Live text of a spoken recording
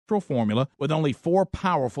formula with only 4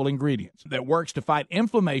 powerful ingredients that works to fight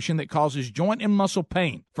inflammation that causes joint and muscle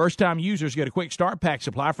pain. First-time users get a quick start pack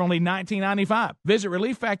supply for only $19.95. Visit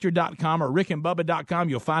ReliefFactor.com or RickandBubba.com.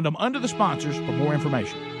 You'll find them under the sponsors for more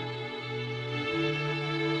information.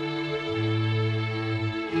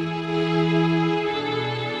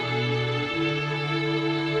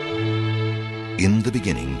 In the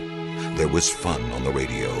beginning, there was fun on the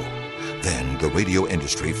radio. Then the radio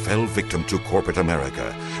industry fell victim to corporate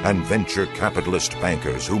America and venture capitalist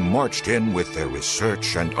bankers who marched in with their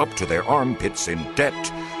research and up to their armpits in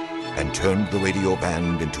debt and turned the radio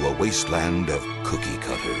band into a wasteland of cookie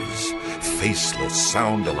cutters, faceless,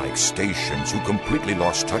 sound-alike stations who completely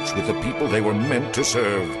lost touch with the people they were meant to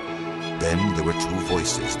serve. Then there were 2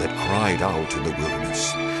 voices that cried out in the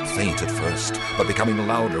wilderness, faint at first, but becoming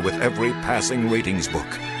louder with every passing ratings book.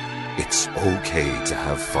 It's okay to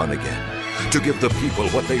have fun again, to give the people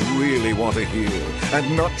what they really want to hear,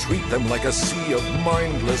 and not treat them like a sea of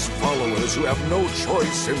mindless followers who have no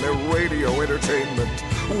choice in their radio entertainment.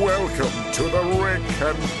 Welcome to the Rick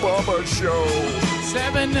and Bubba Show.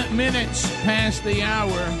 7 minutes past the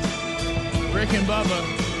hour. Rick and Bubba,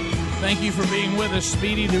 thank you for being with us.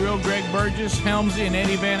 Speedy, the real Greg Burgess, Helmsy, and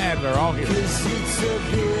Eddie Van Adler, all here. It's a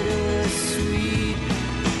bittersweet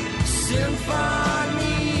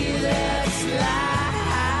symphony that's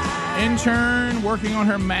life. Intern working on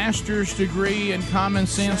her master's degree in common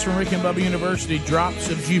sense from Rick and Bubba University, Drops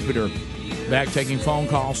of Jupiter. Back taking phone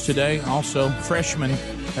calls today. Also, freshman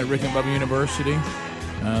at Rick and Bubba University.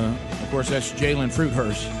 Of course, that's Jalen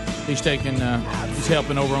Fruithurst. He's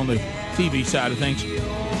helping over on the TV side of things.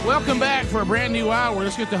 Welcome back for a brand new hour.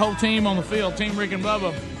 Let's get the whole team on the field. Team Rick and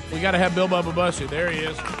Bubba. We got to have Bill Bubba Bussey. There he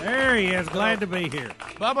is. There he is. Glad to be here.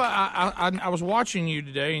 Bubba, I was watching you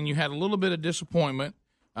today, and you had a little bit of disappointment.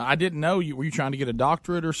 I didn't know you. Were you trying to get a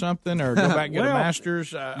doctorate or something, or go back and get a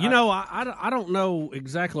master's? I don't know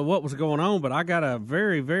exactly what was going on, but I got a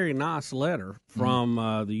very, very nice letter from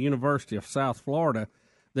the University of South Florida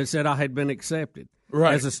that said I had been accepted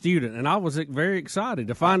as a student, and I was very excited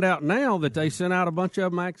to find out now that they sent out a bunch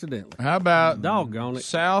of them accidentally. How about doggone it?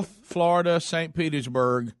 South Florida, St.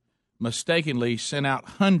 Petersburg mistakenly sent out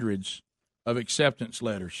hundreds of acceptance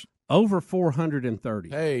letters. Over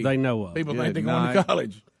 430 they know of. People think they're going to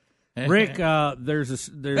college. Rick, there's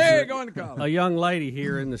going to college. A young lady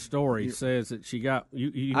here in the story says that she got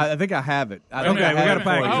you. I think I have it. We got a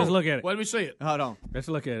package. Let's look at it. Let me see it. Hold on. Let's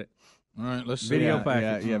look at it. All right, let's see. Video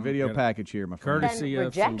package. Yeah, video package here, my friend. Courtesy of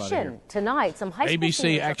rejection tonight. Some high school ABC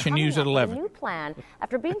seniors Action are coming News up at with 11. a new plan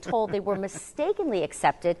after being told they were mistakenly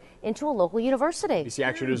accepted into a local university. ABC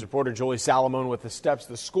Action News reporter Jolie Salomon with the steps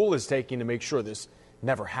the school is taking to make sure this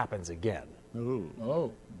never happens again.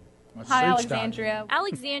 Oh. Hi, Alexandria.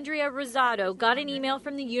 Alexandria Rosado got an email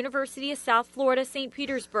from the University of South Florida, St.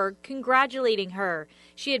 Petersburg, congratulating her.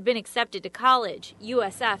 She had been accepted to college,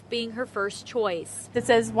 USF being her first choice. It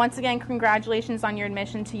says, once again, congratulations on your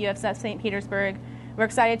admission to USF St. Petersburg. We're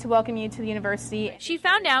excited to welcome you to the university. She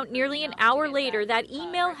found out nearly an hour later that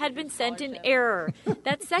email had been sent in error.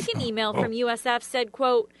 That second email from USF said,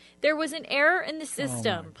 quote, there was an error in the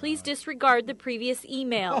system. Please disregard the previous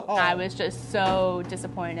email. I was just so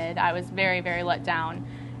disappointed. I was very, very let down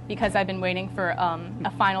because I've been waiting for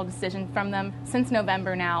a final decision from them since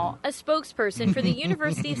November now. A spokesperson for the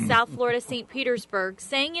University of South Florida, St. Petersburg,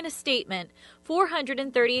 saying in a statement,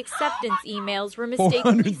 430 acceptance emails were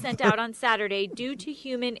mistakenly sent out on Saturday due to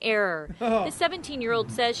human error. The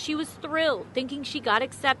 17-year-old says she was thrilled, thinking she got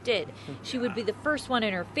accepted. She would be the first one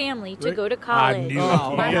in her family to go to college. My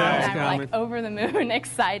mom and I were over the moon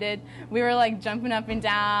excited. We were jumping up and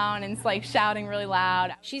down and shouting really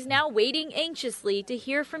loud. She's now waiting anxiously to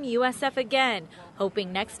hear from USF again,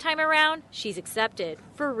 hoping next time around she's accepted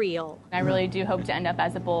for real. I really do hope to end up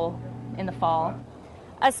as a bull in the fall.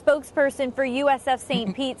 A spokesperson for USF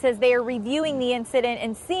St. Pete says they are reviewing the incident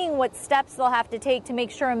and seeing what steps they'll have to take to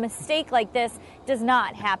make sure a mistake like this does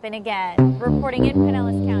not happen again. Reporting in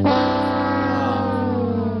Pinellas County.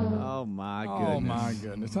 Oh, my goodness. Oh, my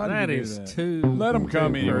goodness. How That do you do is that? too. Let them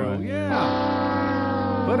come anyway.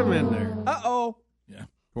 Yeah. Put them in there. Uh-oh. Yeah,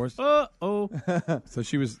 of course. Uh-oh. So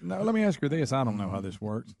she was. Now, let me ask her this. I don't know how this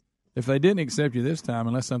works. If they didn't accept you this time,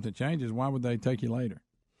 unless something changes, why would they take you later?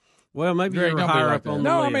 Well, maybe Greg, you're don't be higher like up that. on the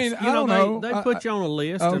No, I list. mean, I don't know. They put you on a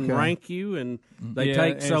list and Okay. rank you, and they Yeah,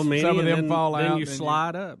 take so and many, some of and them then, fall then out, you then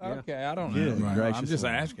slide up. Yeah. Okay, I don't Good know. I'm gracious just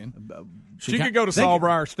Lord. asking. She could go to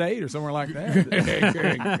Sawbriar State or somewhere like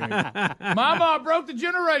that. Mama, I broke the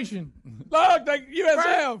generation. Look,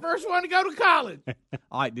 USF. First one to go to college.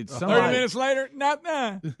 All right, did 30 somebody, minutes later, not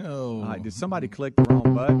now. all right, did somebody click the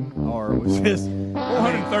wrong button? or was this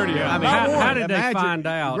 430? I mean, how did they find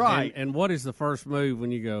out? Right. And what is the first move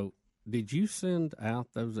when you go, did you send out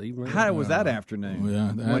those emails? How was that afternoon?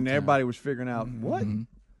 When everybody was figuring out, what?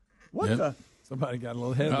 What the? Somebody got a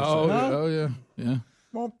little heavy. Yeah.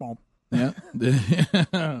 Bump, bump. Yeah.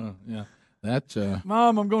 Yeah. That's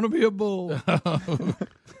Mom, I'm going to be a bull.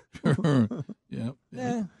 yeah.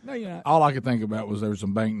 No, you're not. All I could think about was there were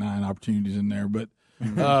some Bank 9 opportunities in there, but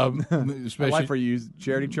especially I like for you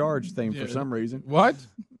charity charge thing for some reason. What?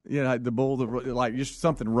 Yeah, the bull, like just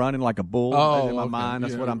something running like a bull in my mind.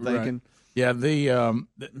 That's what I'm thinking. Right. Yeah,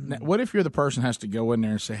 what if you're the person who has to go in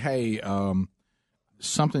there and say, "Hey,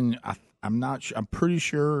 something I'm not sure. I'm pretty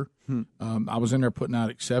sure I was in there putting out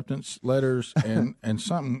acceptance letters, and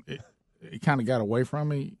something it kind of got away from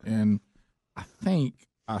me, and I think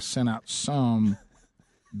I sent out some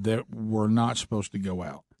that were not supposed to go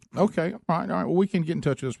out." Okay, all right. Well, we can get in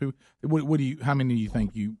touch with those people. What do you? How many do you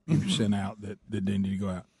think you sent out that didn't need to go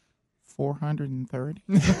out? 430.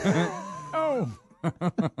 Oh.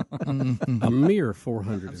 A mere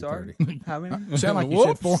 430. I'm sorry. How many? Sound like you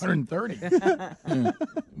said 430. Yeah.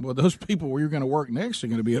 Well, those people where you're going to work next are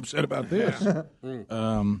going to be upset about this.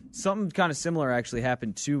 Something kind of similar actually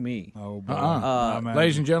happened to me. Oh, boy.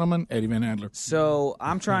 Ladies and gentlemen, Eddie Van Adler. So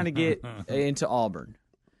I'm trying to get into Auburn.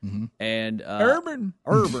 Mm-hmm. And Urban,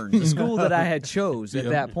 the school that I had chose at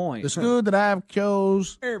that point. The school that I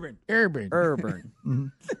chose, Urban. Mm-hmm.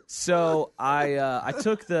 So I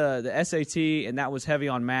took the SAT, and that was heavy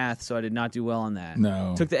on math, so I did not do well on that.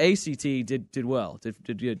 No. Took the ACT, did well, did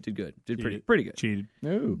good, did pretty good. Cheated.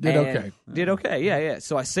 No. Did okay. Did okay, yeah.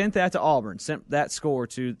 So I sent that to Auburn, sent that score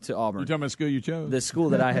to Auburn. You're talking about the school you chose? The school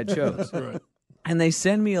that I had chose. Right. And they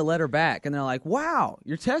send me a letter back, and they're like, "Wow,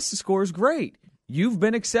 your test score is great. You've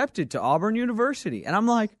been accepted to Auburn University." And I'm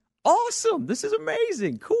like, "Awesome! This is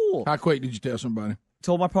amazing, cool." How quick did you tell somebody?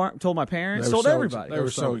 Told my parents, told everybody. They were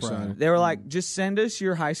so excited. They were like, "Just send us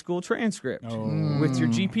your high school transcript with your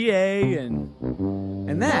GPA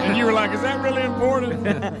and that." And you were like, "Is that really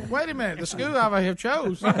important?" Wait a minute, the school I have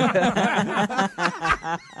chose.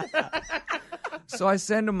 So I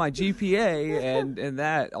send them my GPA and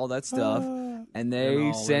that all that stuff, and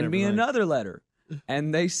they send me another letter,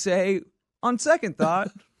 and they say, "On second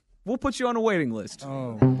thought, we'll put you on a waiting list."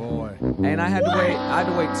 Oh boy! And I had to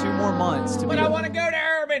wait 2 more months to. But I want to go to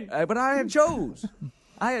Urban. But I had chose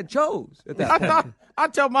at that point. I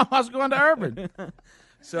told Mom I was going to Urban.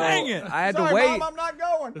 So Dang it! I had Sorry, to wait. Mom, I'm not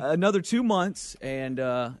going. Another 2 months, and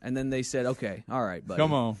then they said, "Okay, all right, buddy,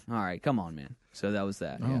 Come on. all right, come on, man." So that was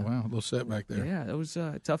that. Oh yeah. wow, a little setback there. Yeah, that was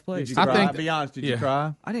a tough place. Did you cry? Be honest, did you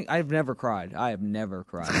cry? I've never cried. I have never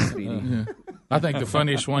cried, Speedy. Yeah. I think the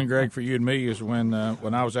funniest one, Greg, for you and me is when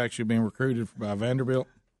I was actually being recruited by Vanderbilt.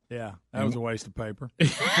 Yeah, that was a waste of paper.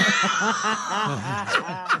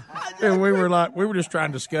 And we were just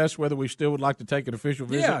trying to discuss whether we still would like to take an official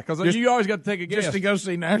visit. Yeah, because you always got to take a guess. Just to go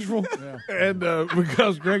see Nashville. And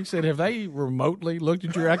because Greg said, "Have they remotely looked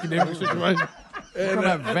at your academic situation?" Talking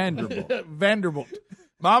about Vanderbilt. Vanderbilt.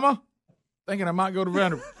 Mama, thinking I might go to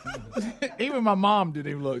Vanderbilt. Even my mom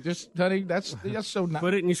didn't even look. Just, honey, that's so nice.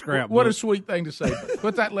 Put it in your scrapbook. What a sweet thing to say.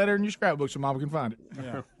 Put that letter in your scrapbook so Mama can find it.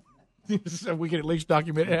 Yeah. So we can at least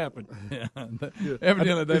document it happened. Yeah.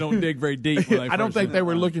 Evidently, they don't dig very deep. When they I don't first think send they it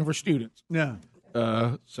were out. looking for students. Yeah.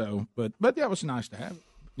 But that was nice to have it.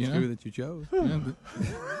 You know? School that you chose. Yeah,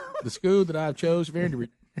 the school that I chose, Vanderbilt.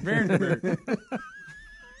 Vanderbilt.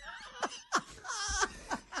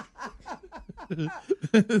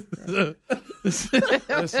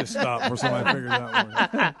 Let's just stop before somebody figures out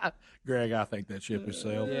one. Greg, I think that ship has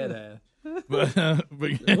sailed. Yeah, that. But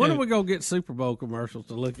when are we gonna get Super Bowl commercials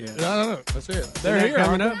to look at? No. That's it. They're here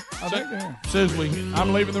coming aren't up. they? I think they're here. Says we.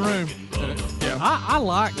 I'm leaving the room. Yeah. I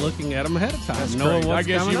like looking at them ahead of time, knowing what's I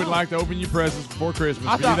guess coming you would up. like to open your presents before Christmas.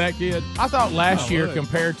 I Are you thought- that kid? I thought last year would.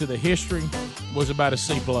 compared to the history was about a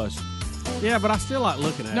C+. Yeah, but I still like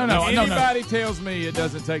looking at No, them. no. If anybody tells me it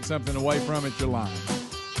doesn't take something away from it, you're lying.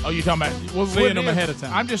 Oh, you talking about Seeing them ahead of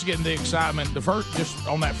time. I'm just getting the excitement just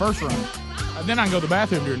on that first run. And then I can go to the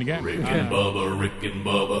bathroom during the game. Rick and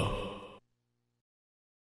Bubba.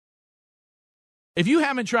 If you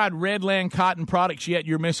haven't tried Redland Cotton products yet,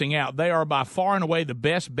 you're missing out. They are by far and away the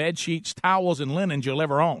best bed sheets, towels, and linens you'll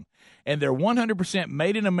ever own. And they're 100%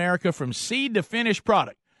 made in America from seed to finished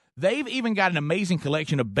product. They've even got an amazing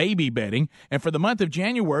collection of baby bedding. And for the month of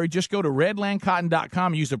January, just go to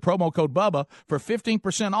redlandcotton.com and use the promo code BUBBA for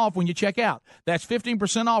 15% off when you check out. That's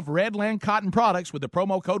 15% off Redland Cotton products with the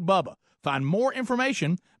promo code BUBBA. Find more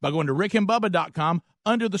information by going to rickandbubba.com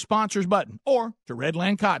under the sponsors button or to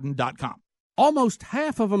redlandcotton.com. Almost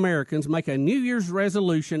half of Americans make a New Year's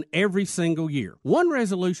resolution every single year. One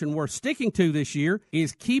resolution worth sticking to this year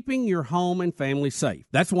is keeping your home and family safe.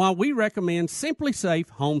 That's why we recommend Simply Safe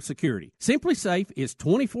Home Security. Simply Safe is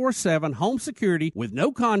 24/7 home security with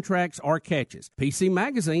no contracts or catches. PC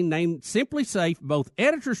Magazine named Simply Safe both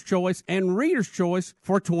Editor's Choice and Reader's Choice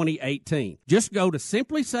for 2018. Just go to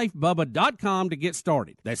simplysafebubba.com to get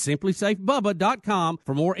started. That's simplysafebubba.com.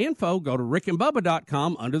 For more info, go to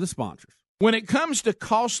rickandbubba.com under the sponsors. When it comes to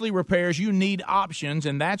costly repairs, you need options,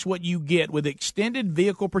 and that's what you get with extended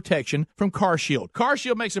vehicle protection from CarShield.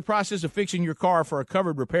 CarShield makes the process of fixing your car for a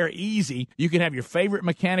covered repair easy. You can have your favorite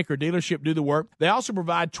mechanic or dealership do the work. They also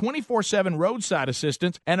provide 24/7 roadside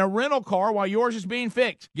assistance and a rental car while yours is being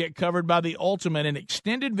fixed. Get covered by the ultimate in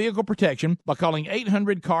extended vehicle protection by calling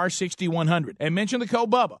 800-CAR-6100 and mention the code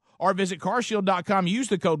BUBBA. Or visit carshield.com. Use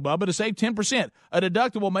the code BUBBA to save 10%. A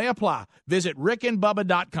deductible may apply. Visit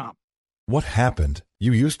rickandbubba.com. What happened?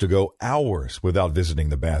 You used to go hours without visiting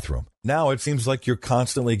the bathroom. Now it seems like you're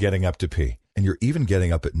constantly getting up to pee, and you're even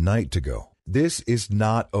getting up at night to go. This is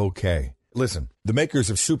not okay. Listen, the makers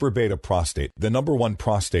of Super Beta Prostate, the #1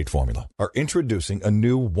 prostate formula, are introducing a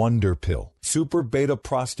new wonder pill, Super Beta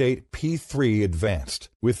Prostate P3 Advanced,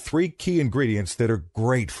 with 3 key ingredients that are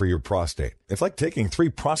great for your prostate. It's like taking 3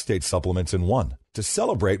 prostate supplements in one. To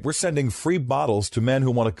celebrate, we're sending free bottles to men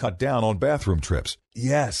who want to cut down on bathroom trips.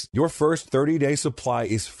 Yes, your first 30-day supply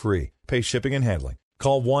is free. Pay shipping and handling.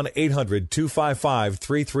 Call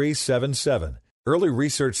 1-800-255-3377. Early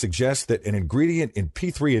research suggests that an ingredient in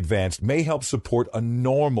P3 Advanced may help support a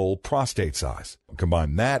normal prostate size.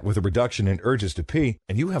 Combine that with a reduction in urges to pee,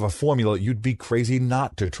 and you have a formula you'd be crazy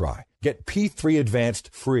not to try. Get P3 Advanced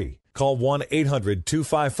free. Call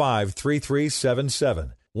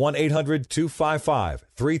 1-800-255-3377.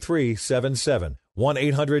 1-800-255-3377.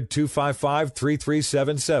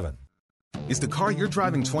 1-800-255-3377. Is the car you're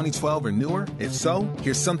driving 2012 or newer? If so,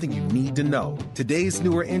 here's something you need to know. Today's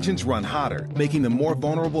newer engines run hotter, making them more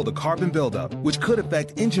vulnerable to carbon buildup, which could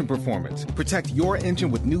affect engine performance. Protect your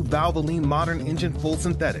engine with new Valvoline Modern Engine Full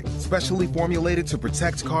Synthetic, specially formulated to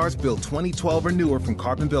protect cars built 2012 or newer from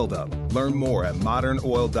carbon buildup. Learn more at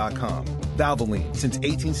modernoil.com. Valvoline, since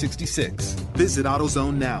 1866. Visit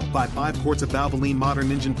AutoZone now. Buy 5 quarts of Valvoline Modern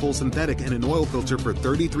Engine Full Synthetic and an oil filter for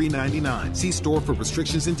 $33.99. See store for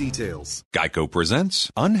restrictions and details. Geico presents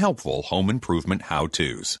Unhelpful Home Improvement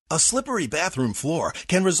How-Tos. A slippery bathroom floor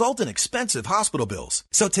can result in expensive hospital bills.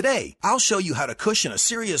 So today, I'll show you how to cushion a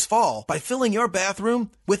serious fall by filling your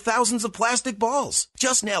bathroom with thousands of plastic balls.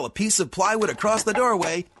 Just nail a piece of plywood across the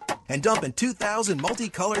doorway and dump in 2,000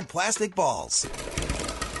 multicolored plastic balls.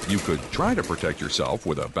 You could try to protect yourself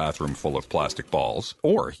with a bathroom full of plastic balls,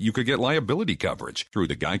 or you could get liability coverage through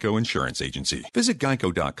the Geico Insurance Agency. Visit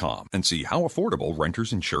geico.com and see how affordable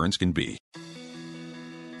renter's insurance can be.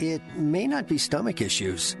 It may not be stomach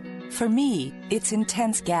issues. For me, it's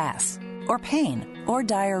intense gas, or pain, or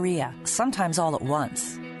diarrhea, sometimes all at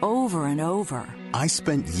once, over and over. I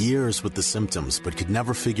spent years with the symptoms, but could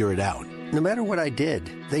never figure it out. No matter what I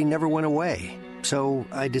did, they never went away. So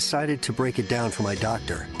I decided to break it down for my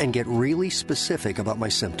doctor and get really specific about my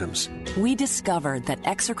symptoms. We discovered that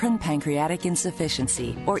exocrine pancreatic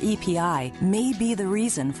insufficiency, or EPI, may be the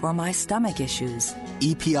reason for my stomach issues.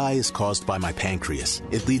 EPI is caused by my pancreas.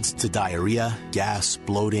 It leads to diarrhea, gas,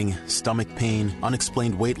 bloating, stomach pain,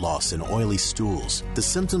 unexplained weight loss, and oily stools. The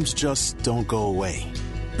symptoms just don't go away.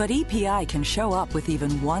 But EPI can show up with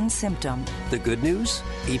even one symptom. The good news?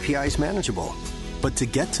 EPI is manageable. But to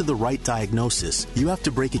get to the right diagnosis, you have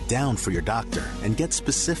to break it down for your doctor and get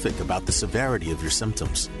specific about the severity of your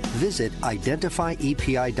symptoms. Visit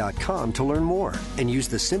identifyepi.com to learn more and use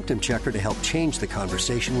the symptom checker to help change the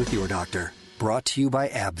conversation with your doctor. Brought to you by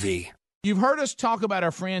AbbVie. You've heard us talk about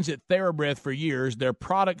our friends at TheraBreath for years. Their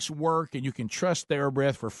products work, and you can trust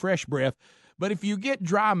TheraBreath for fresh breath. But if you get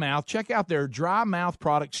dry mouth, check out their dry mouth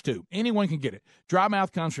products too. Anyone can get it. Dry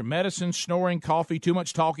mouth comes from medicine, snoring, coffee, too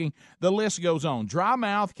much talking. The list goes on. Dry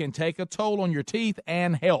mouth can take a toll on your teeth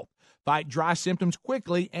and health. Fight dry symptoms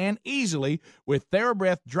quickly and easily with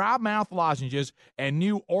TheraBreath dry mouth lozenges and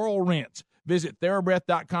new oral rinse. Visit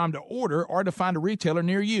TheraBreath.com to order or to find a retailer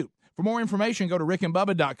near you. For more information, go to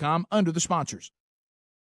rickandbubba.com under the sponsors.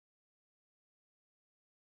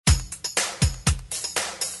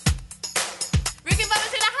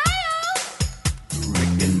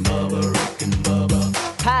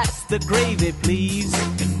 Pass the gravy, please.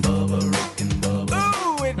 Rick and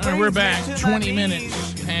Bubba. Ooh, we're back 20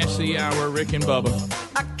 minutes past the hour. Rick and Bubba.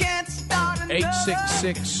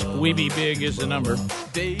 866-WE-BE-BIG is the number.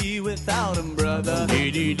 Day without him, brother.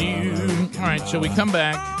 All right, so we come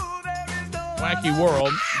back. Wacky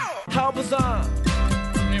World. How bizarre.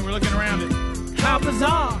 And we're looking around it. How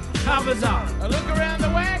bizarre. How bizarre. A look around the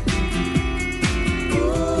wacky.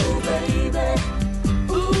 Ooh, baby.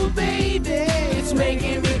 Ooh, baby. It's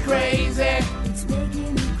making me crazy. It's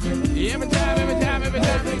making me crazy. Every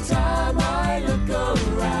time I look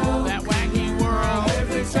around. That wacky world.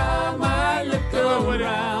 Every time I look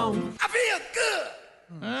around. I feel good.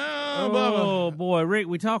 Oh, boy, Rick,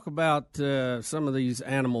 we talk about some of these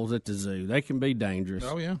animals at the zoo. They can be dangerous.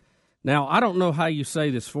 Oh, yeah. Now, I don't know how you say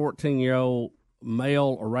this 14-year-old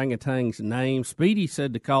male orangutan's name. Speedy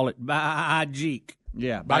said to call it Bajik.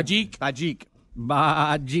 Yeah, Bajik. Bajik.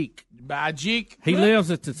 Bajik. Bajik. He lives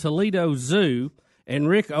at the Toledo Zoo, and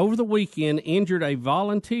Rick, over the weekend, injured a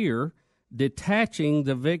volunteer detaching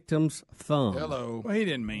the victim's thumb. Hello. Well, he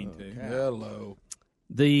didn't mean to. Hello.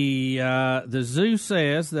 The zoo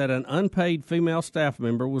says that an unpaid female staff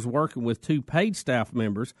member was working with two paid staff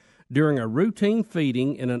members during a routine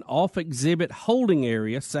feeding in an off-exhibit holding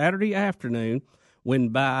area Saturday afternoon when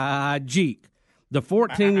Bajik, the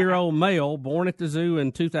 14-year-old male born at the zoo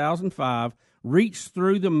in 2005, reached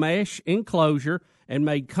through the mesh enclosure and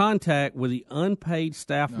made contact with the unpaid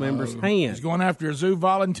staff member's hand. He's going after a zoo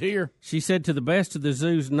volunteer. She said, to the best of the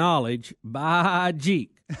zoo's knowledge,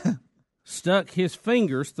 Bajik stuck his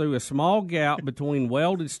fingers through a small gap between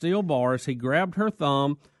welded steel bars. He grabbed her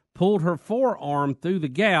thumb, pulled her forearm through the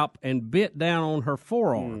gap, and bit down on her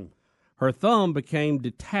forearm. Her thumb became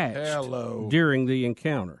detached during the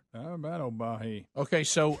encounter. How about Obahi? Okay,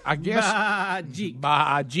 so I guess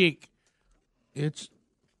Bajik. They're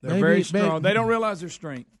very strong. They don't realize their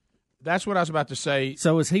strength. That's what I was about to say.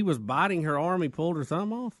 So as he was biting her arm, he pulled her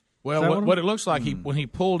thumb off? Well, what it looks like, when he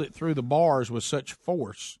pulled it through the bars with such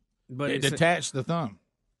force, it detached the thumb.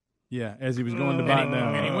 Yeah, as he was going to bite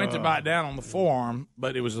down. And he went to bite down on the forearm,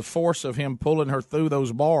 but it was the force of him pulling her through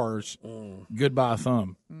those bars. Goodbye,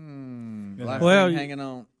 thumb. Well, hanging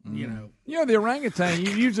on. You know, the orangutan,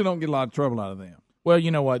 you usually don't get a lot of trouble out of them. Well,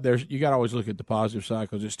 you know what? You got to always look at the positive side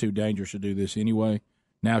because it's too dangerous to do this anyway.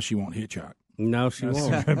 Now she won't hitchhike. No, she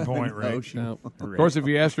won't. That's a good point, Rick. No. Of course, if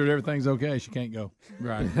you ask her if everything's okay, she can't go.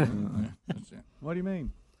 Right. That's it. What do you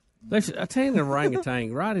mean? I tell you, the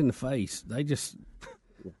orangutan, right in the face,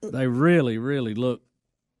 they really, really look,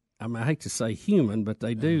 I mean, I hate to say human, but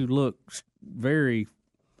they do look very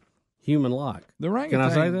human-like. The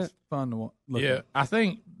orangutan. Can I say that? Fun to look Yeah, at. I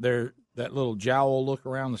think that little jowl look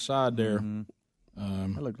around the side there.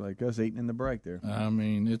 That looked like us eating in the break there. I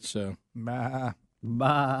mean, it's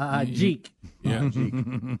Bajik. Yeah.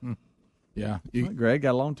 Yeah. Greg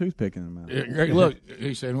got a long toothpick in his mouth. Greg, look,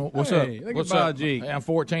 he said, "What's up? Look What's at up? Bajik. Hey, I'm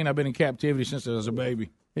 14. I've been in captivity since I was a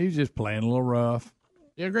baby." He was just playing a little rough.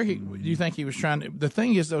 Yeah, Greg, do you think he was trying to? The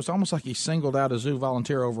thing is, though, it's almost like he singled out a zoo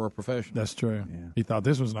volunteer over a professional. That's true. Yeah. He thought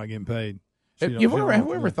this was not getting paid. Have you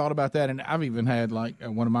ever thought about that? And I've even had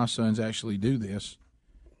one of my sons actually do this.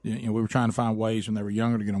 We were trying to find ways when they were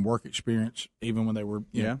younger to get them work experience, even when they were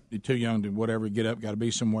too young to whatever get up, got to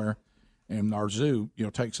be somewhere. And our zoo,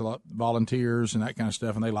 takes a lot of volunteers and that kind of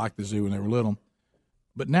stuff, and they liked the zoo when they were little.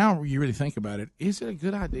 But now you really think about it, is it a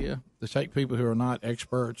good idea to take people who are not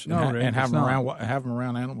experts and have them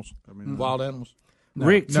around animals, wild animals? No,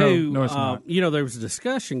 Rick, too, no, it's not. There was a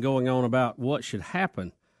discussion going on about what should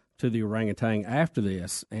happen to the orangutan after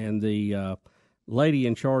this, and the lady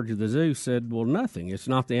in charge of the zoo said, well, nothing. It's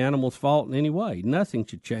not the animal's fault in any way. Nothing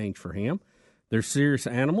should change for him. They're serious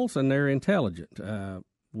animals, and they're intelligent.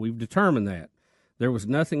 We've determined that. There was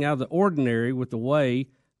nothing out of the ordinary with the way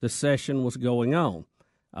the session was going on.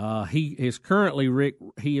 He is currently, Rick,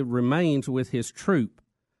 he remains with his troop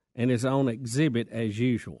and is on exhibit as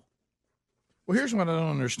usual. Well, here's what I don't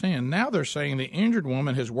understand. Now they're saying the injured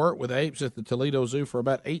woman has worked with apes at the Toledo Zoo for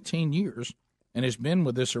about 18 years and has been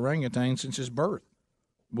with this orangutan since his birth.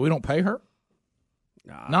 We don't pay her?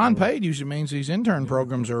 Non-paid usually means these intern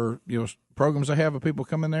programs are, programs they have of people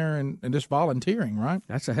coming there and just volunteering, right?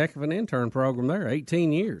 That's a heck of an intern program there,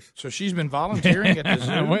 18 years. So she's been volunteering at the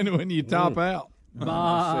zoo? when you top out?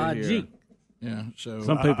 Bajik. Yeah, so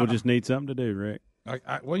some people just need something to do, Rick.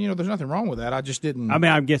 Well, there's nothing wrong with that. I just didn't. I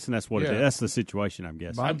mean, I'm guessing that's what it is. That's the situation, I'm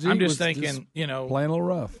guessing. I'm just thinking, playing a little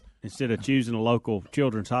rough. Instead of choosing a local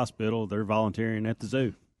children's hospital, they're volunteering at the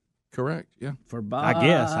zoo. Correct. Yeah. For I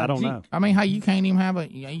guess. I don't know. I mean, how you can't even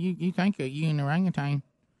have you think you and the orangutan,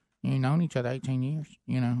 you've known each other 18 years.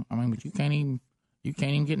 I mean, but you can't even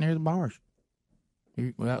get near the bars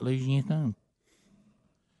without losing your thumb.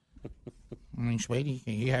 I mean, sweetie,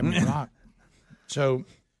 you have me blocked. So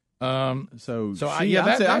I'm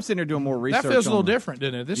sitting here doing more research. That feels a little different,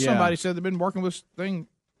 didn't it? This somebody said they've been working with this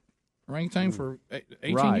orangutan for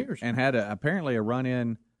 18 years, and had apparently a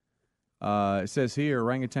run-in It says here,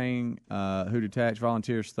 orangutan who detached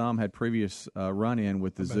volunteer's thumb had previous run-in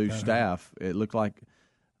with the zoo staff. It looked like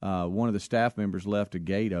one of the staff members left a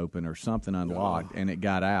gate open or something unlocked, and it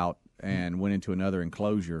got out and went into another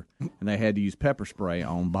enclosure, and they had to use pepper spray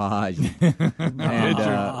on Baji. I don't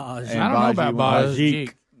know about Baji.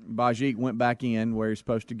 Baji went back in where he's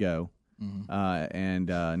supposed to go, and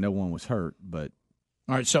no one was hurt. But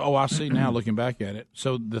all right, so I see now looking back at it.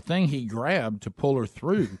 So the thing he grabbed to pull her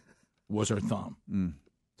through was her thumb.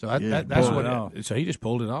 So that's what. So he just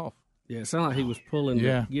pulled it off. Yeah, it sounded like he was pulling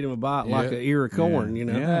to get him a bite Yeah. like an ear of corn, you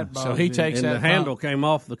know. Yeah. So he takes and that the handle thumb. came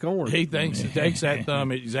off the corn. He thinks he takes that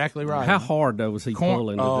thumb exactly right. How hard, though, was he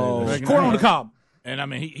pulling to do this? Corn on the cob. And I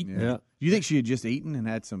mean, he You think she had just eaten and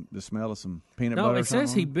had the smell of some peanut No, butter? it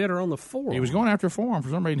says he bit her on the forearm. He was going after her forearm for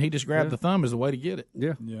some reason. He just grabbed the thumb as the way to get it.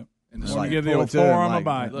 Yeah. And It's so like you give the pull old it to him, forearm like- a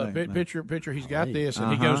bite. like- Look, like- picture. He's got this,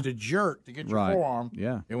 and he goes to jerk to get your Right. forearm.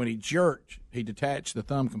 Yeah. And when he jerked, he detached the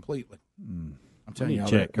thumb completely. I'm telling you,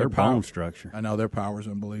 check their her bone power- structure. I know their power is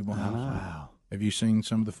unbelievable. Wow. Have you seen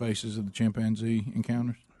some of the faces of the chimpanzee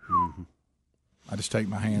encounters? I just take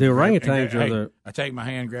my hand. The orangutans are Hey, the- I take my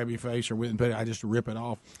hand, grab your face, or with, and I just rip it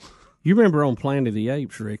off. You remember on Planet of the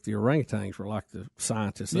Apes, Rick, the orangutans were like the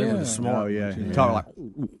scientists. They were the smart Oh, yeah. ones, you know. Talk like.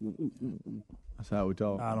 That's how we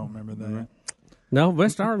talk. I don't remember that. No,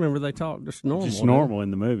 best I remember they talked just normal. Just normal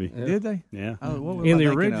in the movie. Yeah. Did they? Yeah. Oh, what was In I the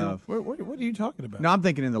thinking original? of? What are you talking about? No, I'm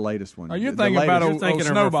thinking in the latest one. Are you The thinking about latest- thinking of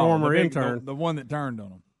her Snowball, former the big- intern. the one that turned on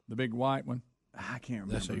him, the big white one? I can't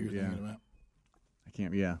remember. That's what you're thinking about. I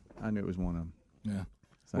can't. Yeah, I knew it was one of them. Yeah.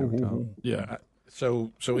 That's how we talk. Yeah.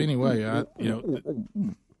 So anyway,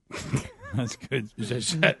 That's good.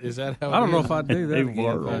 Is that how? I don't it know is? if I'd do that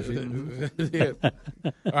again.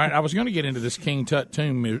 Yeah. All right, I was going to get into this King Tut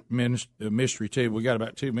tomb mystery too. We got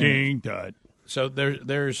about 2 minutes. King Tut. So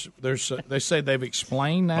there's they say they've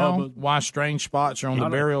explained now why strange spots are on the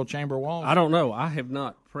burial chamber walls. I don't know. I have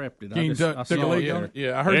not prepped it. King Tut I took a saw leak it on there. it?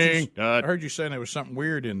 Yeah, I heard you saying there was something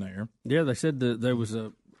weird in there. Yeah, they said that there was a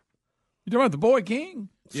You talking about the boy king?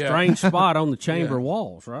 strange spot on the chamber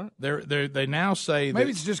walls, right? They now say Maybe that,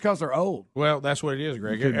 it's just because they're old. well, that's what it is,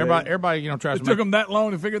 Greg. Could be. Everybody tries It to took make, them that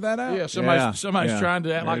long to figure that out? yeah, somebody's trying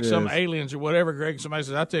to act like some aliens or whatever, Greg. Somebody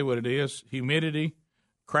says, I'll tell you what it is. Humidity,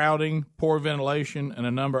 crowding, poor ventilation, and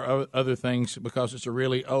a number of other things because it's a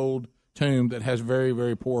really old tomb that has very,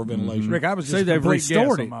 very poor ventilation. Rick, I was just See, they've complete guess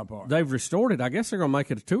restored on it. my part. They've restored it. I guess they're going to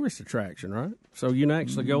make it a tourist attraction, right? So you can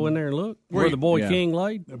actually go in there and look where the boy king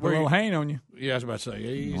laid. They put a little hang on you. Yeah, I was about to say.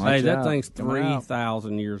 Easy. Hey, that out. thing's Coming out.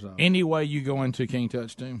 3,000 years old. Any way you go into King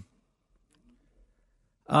Tut's tomb?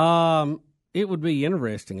 It would be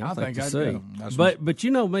interesting, I think, to I'd see. go. But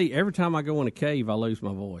you know me, every time I go in a cave, I lose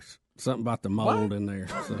my voice. Something about the mold in there.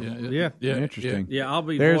 So, yeah. Interesting. Yeah, I'll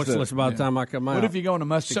be There's voiceless by the time I come out. What if you go in a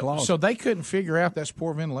musty closet? So they couldn't figure out that's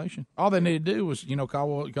poor ventilation. All they needed to do was, call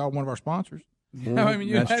one of our sponsors. I mean,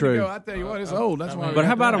 you That's had true. to go. I tell you what, it's old. That's why. But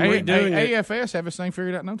how about them redoing it? AFS have this thing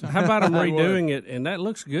figured out in no time. How about them redoing it? And that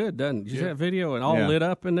looks good, doesn't it? You see that video and all Yeah. lit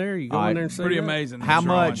up in there? You go in there and see Pretty that? amazing. How It's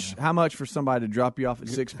much? How much for somebody to drop you off at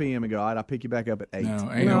 6 p.m. and go? All right, I'll pick you back up at 8. No, ain't No,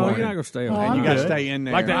 no you're way. not going to stay on And you that. got to stay in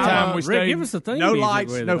there. Like that time we Rick, stayed. give us the theme No music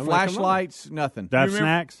lights, with no it. I mean, come on. flashlights, nothing. Do I have You remember-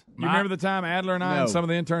 snacks? You remember the time Adler and I No. and some of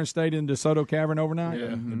the interns stayed in DeSoto Cavern overnight? Yeah.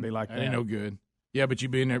 It'd be like That that. ain't no good. Yeah, but you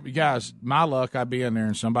be in there. Guys, my luck, I'd be in there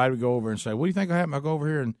and somebody would go over and say, what do you think will happen? I'll go over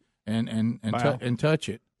here and touch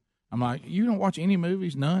it. I'm like, you don't watch any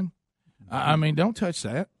movies? None? I mean, don't touch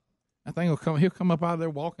that. That thing he'll come up out of there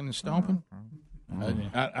walking and stomping.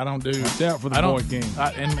 I don't do. Watch out for the I don't- boy king.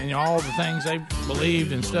 And all the things they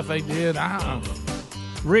believed and stuff they did.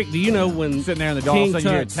 Rick, do you know when Sitting there in the dog, King so you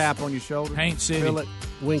hear a Tut's, tap on your shoulder. Paint City. Feel it.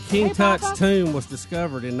 when King Tut's tomb was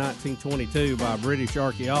discovered in 1922 by a British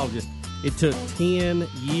archaeologist, it took 10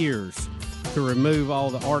 years to remove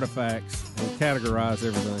all the artifacts and categorize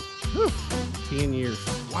everything. 10 years.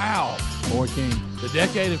 Wow. Boy king. The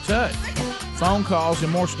decade of Tut. Phone calls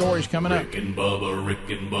and more stories coming up. Rick and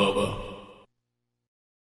Bubba.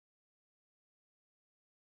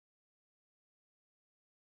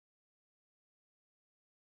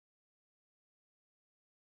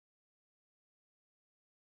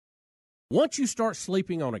 Once you start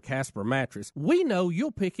sleeping on a Casper mattress, we know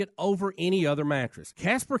you'll pick it over any other mattress.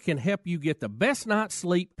 Casper can help you get the best night's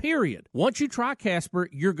sleep, period. Once you try Casper,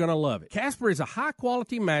 you're going to love it. Casper is a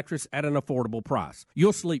high-quality mattress at an affordable price.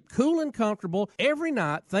 You'll sleep cool and comfortable every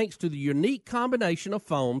night thanks to the unique combination of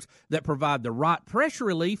foams that provide the right pressure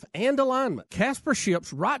relief and alignment. Casper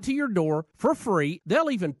ships right to your door for free.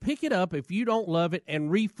 They'll even pick it up if you don't love it and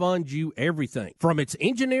refund you everything. From its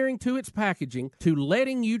engineering to its packaging to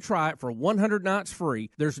letting you try it for 100 nights free.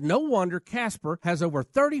 There's no wonder Casper has over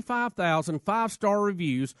 35,000 five-star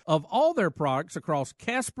reviews of all their products across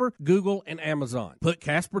Casper, Google, and Amazon. Put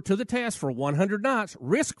Casper to the test for 100 nights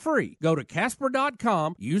risk-free. Go to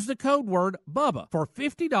Casper.com, use the code word BUBBA for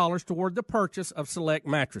 $50 toward the purchase of select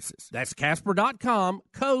mattresses. That's Casper.com,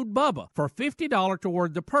 code BUBBA for $50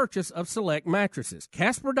 toward the purchase of select mattresses.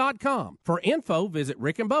 Casper.com. For info, visit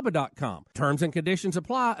rickandbubba.com. Terms and conditions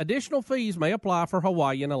apply. Additional fees may apply for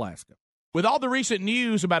Hawaii and Alaska. With all the recent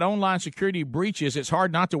news about online security breaches, it's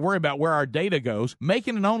hard not to worry about where our data goes.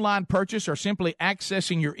 Making an online purchase or simply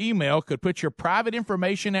accessing your email could put your private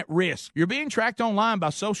information at risk. You're being tracked online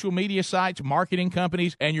by social media sites, marketing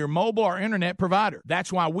companies, and your mobile or internet provider.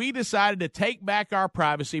 That's why we decided to take back our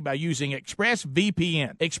privacy by using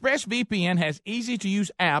ExpressVPN. ExpressVPN has easy-to-use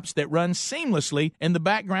apps that run seamlessly in the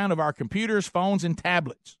background of our computers, phones, and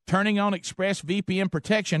tablets. Turning on ExpressVPN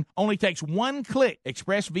protection only takes one click.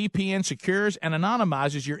 ExpressVPN secures and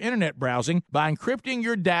anonymizes your internet browsing by encrypting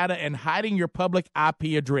your data and hiding your public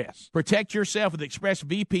IP address. Protect yourself with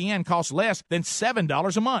ExpressVPN. Costs less than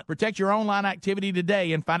 $7 a month. Protect your online activity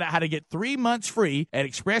today and find out how to get 3 months free at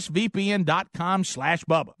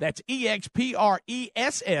expressvpn.com/Bubba. That's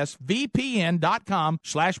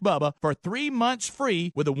expressvpn.com/Bubba for 3 months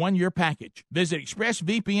free with a 1-year package. Visit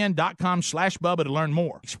expressvpn.com/Bubba to learn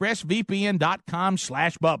more.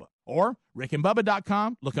 expressvpn.com/Bubba. Or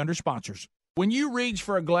rickandbubba.com, look under sponsors. When you reach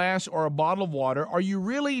for a glass or a bottle of water, are you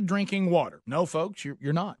really drinking water? No, folks, you're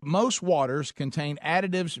not. Most waters contain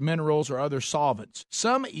additives, minerals, or other solvents.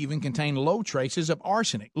 Some even contain low traces of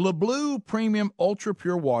arsenic. LeBlue Premium Ultra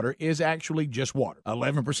Pure Water is actually just water.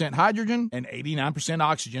 11% hydrogen and 89%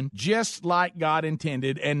 oxygen, just like God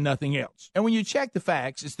intended and nothing else. And when you check the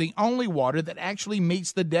facts, it's the only water that actually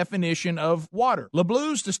meets the definition of water.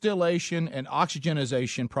 LeBlue's distillation and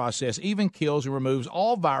oxygenization process even kills and removes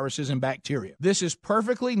all viruses and bacteria. This is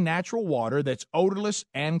perfectly natural water that's odorless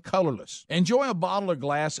and colorless. Enjoy a bottle or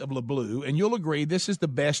glass of LeBlue, and you'll agree this is the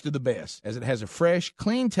best of the best, as it has a fresh,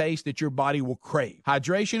 clean taste that your body will crave.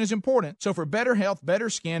 Hydration is important, so for better health, better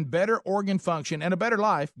skin, better organ function, and a better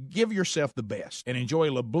life, give yourself the best and enjoy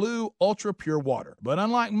LeBlue Ultra Pure Water. But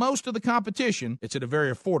unlike most of the competition, it's at a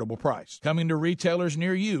very affordable price. Coming to retailers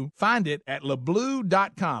near you, find it at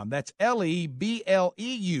leblue.com. That's LEBLEU.com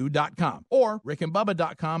or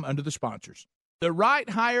rickandbubba.com under the sponsors. The right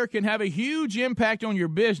hire can have a huge impact on your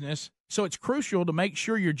business, so it's crucial to make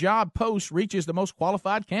sure your job post reaches the most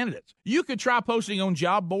qualified candidates. You could try posting on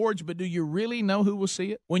job boards, but do you really know who will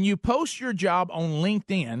see it? When you post your job on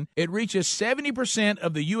LinkedIn, it reaches 70%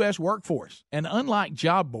 of the U.S. workforce. And unlike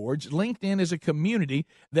job boards, LinkedIn is a community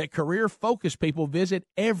that career-focused people visit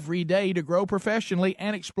every day to grow professionally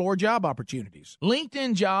and explore job opportunities.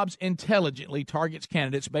 LinkedIn Jobs intelligently targets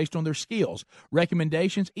candidates based on their skills,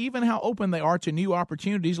 recommendations, even how open they are to new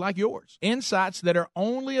opportunities like yours. Insights that are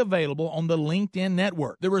only available on the LinkedIn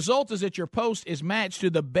network. The result is that your post is matched to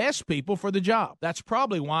the best people for the job. That's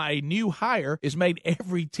probably why a new hire is made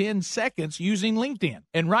every 10 seconds using LinkedIn.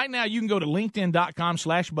 And right now you can go to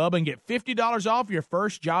linkedin.com/Bubba and get $50 off your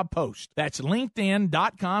first job post. That's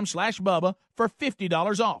linkedin.com/Bubba for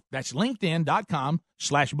 $50 off. That's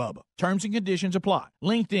linkedin.com/Bubba. Terms and conditions apply.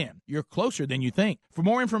 LinkedIn, you're closer than you think. For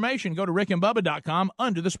more information, go to rickandbubba.com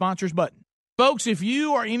under the sponsors button. Folks, if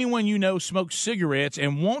you or anyone you know smokes cigarettes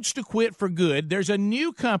and wants to quit for good, there's a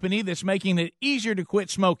new company that's making it easier to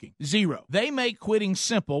quit smoking, Zero. They make quitting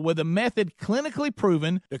simple with a method clinically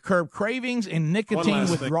proven to curb cravings and nicotine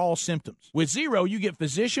withdrawal symptoms. With Zero, you get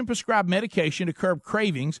physician-prescribed medication to curb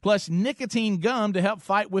cravings, plus nicotine gum to help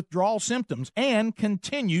fight withdrawal symptoms, and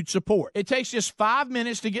continued support. It takes just 5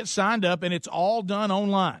 minutes to get signed up, and it's all done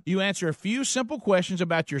online. You answer a few simple questions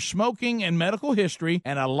about your smoking and medical history,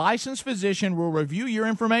 and a licensed physician will review your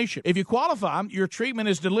information. If you qualify, your treatment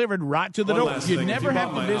is delivered right to the door. You never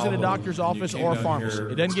have to visit a doctor's office or a pharmacy.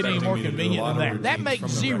 It doesn't get any more convenient than that. That makes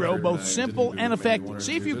Zero both simple and effective.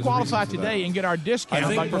 See if you qualify today and get our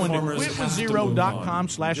discount by going to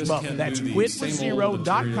quitwithzero.com/Bubba. That's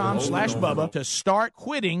quitwithzero.com/Bubba to start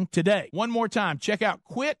quitting today. One more time, check out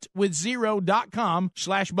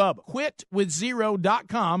quitwithzero.com/Bubba.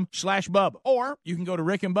 Quitwithzero.com/Bubba. Or you can go to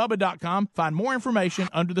rickandbubba.com, find more information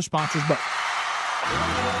under the sponsors button.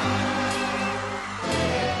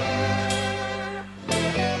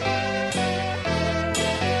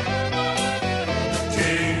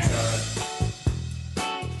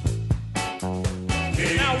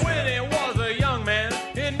 Now when he was a young man,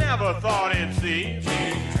 he never thought he'd see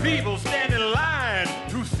people stand in line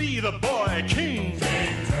to see the boy king.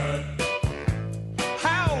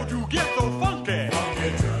 How'd you get so funky?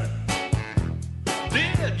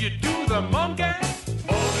 Did you do the monkey?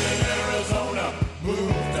 Ordinary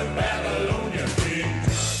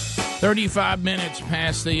 35 minutes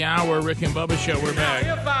past the hour. Rick and Bubba Show. We're back.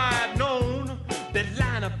 If I'd known they'd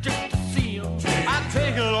line up just to see him, I'd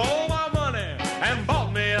taken all my money and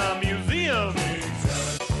bought me a museum.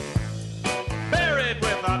 Buried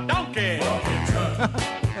with a donkey.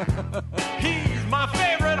 He's my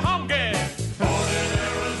favorite honky.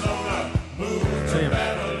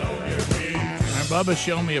 And Bubba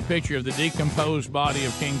showed me a picture of the decomposed body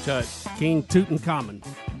of King Tut. King Tutankhamun.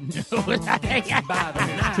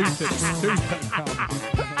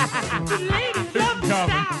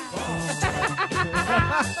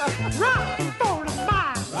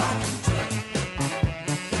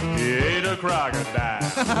 He ate a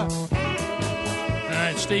crocodile. All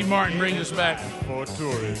right, Steve Martin brings us back. For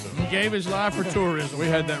tourism. He gave his life for tourism. We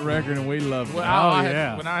had that record and we loved it.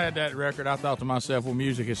 Well, when I had that record, I thought to myself, well,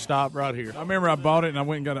 music has stopped right here. I remember I bought it and I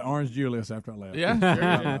went and got an Orange Julius after I left. Yeah,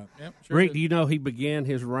 sure Yep, Rick, do you know he began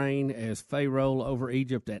his reign as Pharaoh over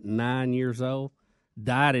Egypt at 9 years old?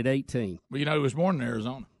 Died at 18. Well, you know, he was born in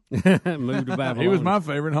Arizona. Moved to Babylon. He was my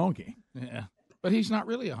favorite honky. Yeah, but he's not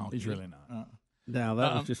really a honky. He's really not. Now,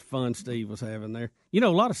 that was just fun Steve was having there. You know,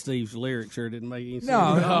 a lot of Steve's lyrics sure didn't make any sense.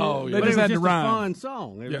 No, But they it was just had just to a rhyme. fun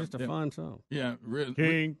song. It was just a fun song. Yeah, really.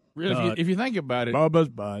 King If you think about it, Bubba's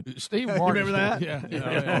Bud. Steve Martin. Remember that?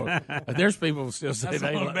 Yeah. There's people who still say That's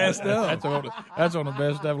they on the like best that. of. That's on the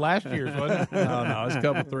best of last year's, wasn't it? No, it's a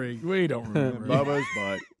couple three. We don't remember. Bubba's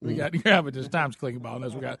Bud. We got but this time's clicking by on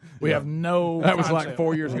us. We have no. That was concept. like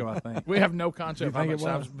 4 years ago, I think. We have no concept. You think how it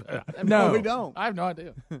much was? time's- No, we don't. I have no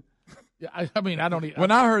idea. Yeah, I mean, I don't.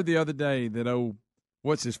 When I heard the other day that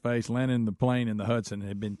what's his face landing the plane in the Hudson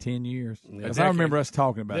had been 10 years. Because I remember us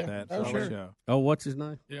talking about that. Oh, on sure. the show. Oh, what's his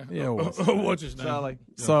name? Yeah. What's his name? Sully.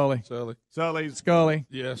 Sully. Sully. Scully.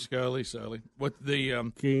 Yeah, Sully. What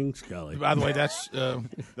the King Scully. By the way, that's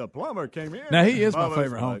the plumber came in. Now he is my Bubba's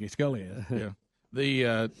favorite Bud. honky. Scully is. yeah.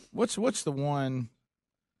 The what's the one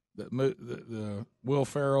that the Will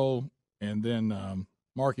Ferrell and then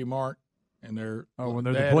Marky Mark and their when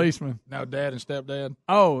they're the dad- policeman. Now dad and stepdad.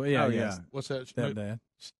 Oh, yeah, yes. yeah. What's that? Stepdad.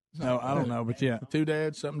 No, I don't know, but yeah. Two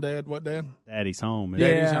dads, something dad, what dad? Daddy's home.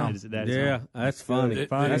 Daddy's home. Daddy's Yeah, home. that's funny.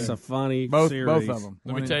 That's a funny both series. of them.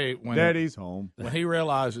 Let me tell you, when Daddy's home. when he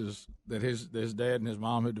realizes that his dad and his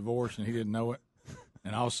mom had divorced and he didn't know it,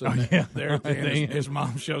 and all of a sudden there at the end, his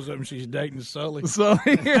mom shows up and she's dating Sully. Because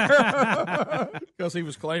he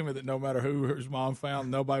was claiming that no matter who his mom found,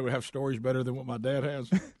 nobody would have stories better than what my dad has.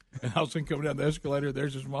 And all of a sudden coming down the escalator,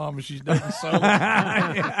 there's his mom and she's dating Sully. That's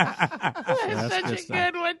such a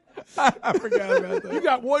good one. I forgot about that. You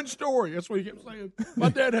got one story. That's what he kept saying. My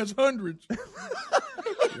dad has hundreds.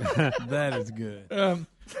 That is good.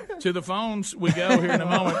 To the phones we go here in a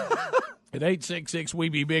moment. At 866 We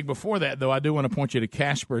Be Big. Before that, though, I do want to point you to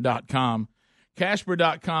Casper.com.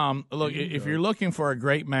 Casper.com, look, if you're looking for a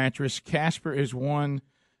great mattress, Casper is one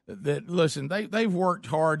that, listen, they've worked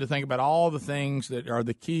hard to think about all the things that are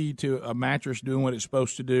the key to a mattress doing what it's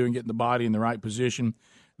supposed to do and getting the body in the right position.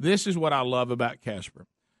 This is what I love about Casper.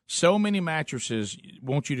 So many mattresses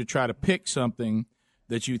want you to try to pick something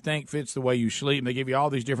that you think fits the way you sleep, and they give you all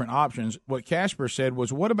these different options. What Casper said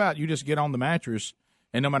was, what about you just get on the mattress,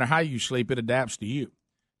 and no matter how you sleep, it adapts to you.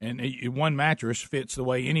 And one mattress fits the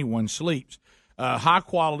way anyone sleeps. High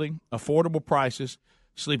quality, affordable prices,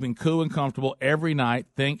 sleeping cool and comfortable every night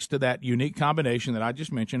thanks to that unique combination that I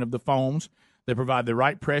just mentioned of the foams that provide the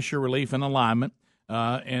right pressure relief and alignment.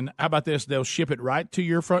 And how about this? They'll ship it right to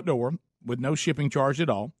your front door with no shipping charge at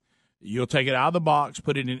all. You'll take it out of the box,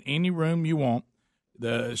 put it in any room you want.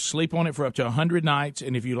 Sleep on it for up to 100 nights,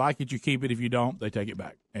 and if you like it, you keep it. If you don't, they take it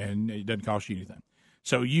back, and it doesn't cost you anything.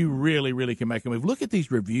 So you really, really can make a move. Look at these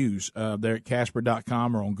reviews there at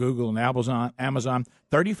Casper.com or on Google and Amazon.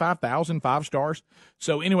 35,000 5 stars.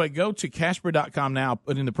 So anyway, go to Casper.com now,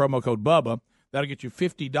 put in the promo code BUBBA. That'll get you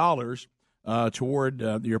 $50 toward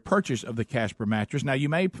your purchase of the Casper mattress. Now, you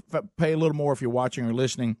may pay a little more if you're watching or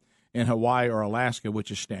listening in Hawaii or Alaska, which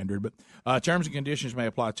is standard. But terms and conditions may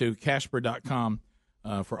apply to Casper.com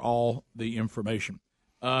for all the information.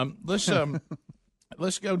 Let's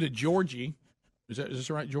go to Georgie. Is this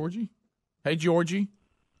right, Georgie? Hey, Georgie.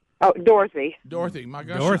 Oh, Dorothy. Dorothy, my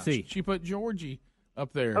gosh. Dorothy. She put Georgie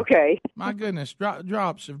up there. Okay. My goodness,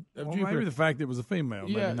 drops of Jupiter. Maybe the fact it was a female,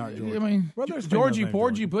 Yeah, maybe not Georgie. I mean, Well, there's Georgie, female named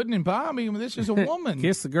Porgy, Pudding, and Pie. I mean, this is a woman.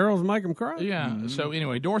 Kiss the girls and make them cry. Yeah. So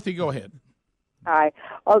anyway, Dorothy, go ahead. Hi.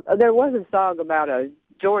 Oh, there was a song about a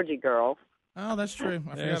Georgie girl. Oh, that's true.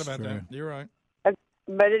 I forgot about that. You're right.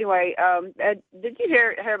 But anyway, did you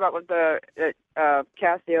hear about what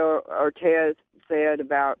Cassio Ortez said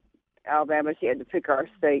about Alabama? She had to pick our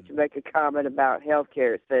state to make a comment about health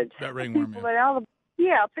care. It said That ringworm. people in Alabama,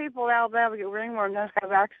 Yeah, people in Alabama get ringworm don't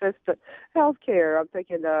have access to health care. I'm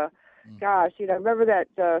thinking, gosh, remember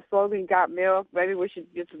that slogan, "Got milk"? Maybe we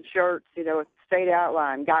should get some shirts, with state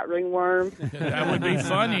outline, "Got ringworm." That would be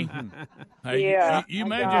funny. Hey, Yeah. you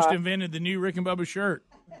may Oh, have just God. invented the new Rick and Bubba shirt.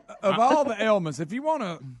 Of all the ailments, if you want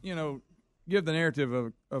to, give the narrative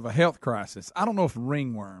of a health crisis, I don't know if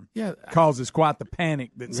ringworm causes quite the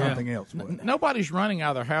panic that something else would. Nobody's running out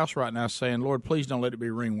of their house right now saying, "Lord, please don't let it be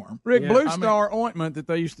ringworm." Rick, Blue Star ointment that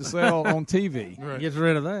they used to sell on TV Gets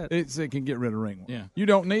rid of that. It can get rid of ringworm. Yeah. You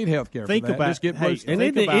don't need health care Think for that. about- Just get hey, Blue Star. And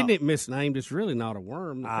isn't it misnamed? It's really not a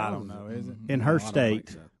worm. I don't know, is it? In her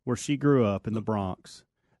state, where she grew up in the Bronx,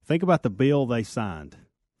 think about the bill they signed.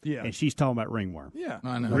 Yeah. And she's talking about ringworm. Yeah.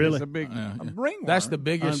 I know. Really? It's a big ringworm. That's the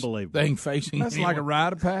biggest thing facing. That's like a anyone.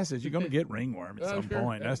 rite of passage. You're going to get ringworm at some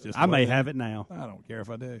point. That's just. I may the way have is. it now. I don't care if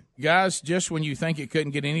I do. Guys, just when you think it couldn't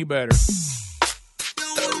get any better.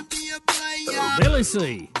 Billy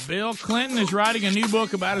C. Bill Clinton is writing a new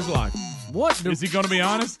book about his life. What Is he going to be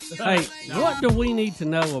honest? Hey, what do we need to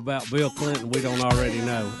know about Bill Clinton we don't already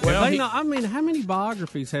know? Well, How many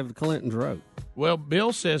biographies have the Clintons wrote? Well,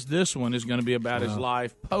 Bill says this one is going to be about his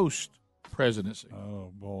life post-presidency.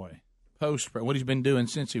 Oh, boy. What he's been doing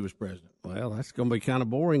since he was president. Well, that's going to be kind of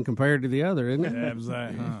boring compared to the other, isn't it?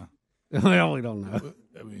 Exactly. Huh. Well, we don't know.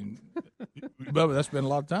 I mean, Bubba, that's been a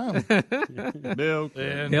lot of time. Bill.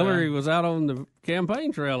 And, Hillary was out on the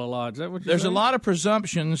campaign trail a lot. Is that what you're There's saying? a lot of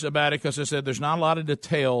presumptions about it because I said there's not a lot of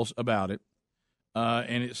details about it.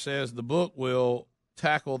 And it says the book will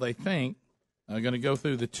tackle, they think, going to go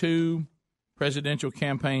through the two presidential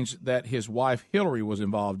campaigns that his wife Hillary was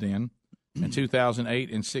involved in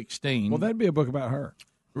 2008 and 16. Well, that'd be a book about her.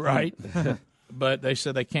 Right. But they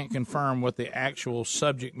said they can't confirm what the actual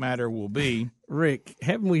subject matter will be. Rick,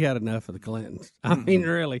 haven't we had enough of the Clintons? I mean,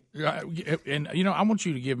 really. And, I want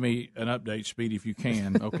you to give me an update, Speedy, if you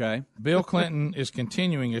can. Okay. Bill Clinton is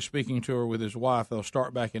continuing a speaking tour with his wife. They'll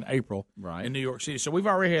start back in April in New York City. So we've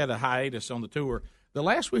already had a hiatus on the tour. The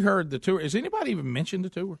last we heard the tour, has anybody even mentioned the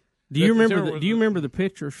tour? Do you remember the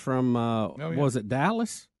pictures from, was it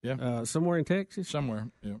Dallas? Yeah. Somewhere in Texas? Somewhere,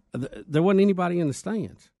 yeah. There wasn't anybody in the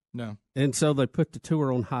stands. No. And so they put the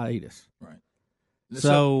tour on hiatus. Right.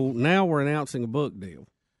 So now we're announcing a book deal.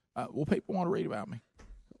 Well, people want to read about me.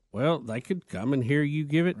 Well, they could come and hear you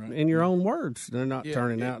give it in your own words. They're not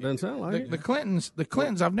turning out. Doesn't sound like it. The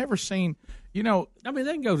Clintons, I've never seen, I mean,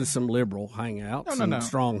 they can go to some liberal hangouts and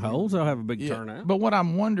strongholds. They'll have a big turnout. But what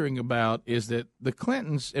I'm wondering about is that the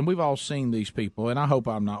Clintons, and we've all seen these people, and I hope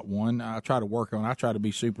I'm not one. I try to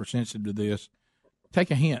be super sensitive to this.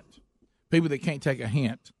 Take a hint. People that can't take a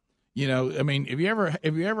hint. I mean, have you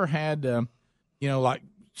ever had, like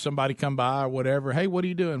somebody come by or whatever? Hey, what are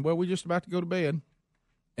you doing? Well, we're just about to go to bed,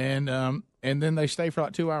 and then they stay for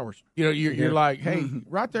like 2 hours. You're like, hey,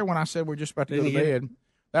 right there when I said we're just about to go to bed,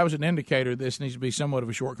 that was an indicator this needs to be somewhat of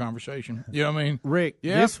a short conversation. You know what I mean, Rick?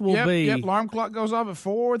 This will be. Alarm clock goes off at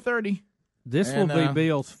 4:30. This will be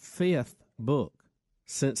Bill's fifth book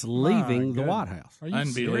since leaving the White House.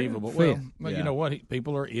 Unbelievable. Serious? Well, you know what?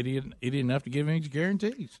 People are idiot enough to give him his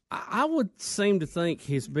guarantees. I would seem to think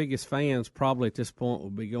his biggest fans probably at this point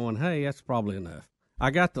would be going, "Hey, that's probably enough. I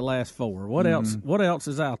got the last four. What else? What else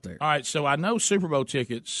is out there?" All right, so I know Super Bowl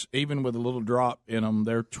tickets, even with a little drop in them,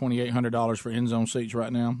 they're $2,800 for end zone seats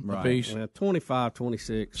right now a piece. Well, 25,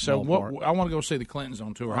 26. So what? I want to go see the Clintons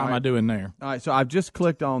on tour. How am I doing there? All right, so I've just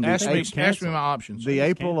clicked on Ask me my options. The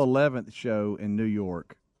April 11th show in New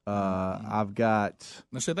York. I've got.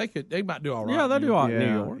 I said they might do all right. Yeah, they do all right in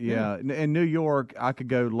New York. Yeah, in New York, I could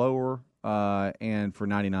go lower and for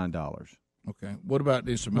 $99. Okay. What about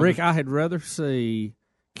this? Rick, I had rather see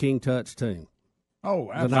King Tut's team. Oh,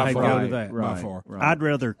 than I had go to that. By far. Right. I'd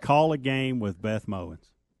rather call a game with Beth Mowens.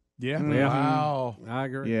 Yeah. Wow. I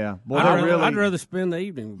agree. Yeah. Boy, I'd rather spend the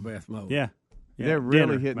evening with Beth Mowens. Yeah. They're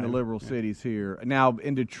really hitting the liberal cities here. Now,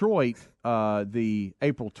 in Detroit, the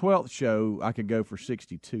April 12th show, I could go for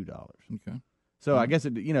 $62. Okay. So I guess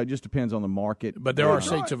it just depends on the market. But there are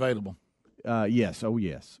seats available. Yes. Oh,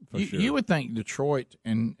 yes. For sure. You would think Detroit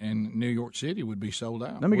and New York City would be sold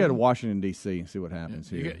out. Let me go to Washington, D.C. and see what happens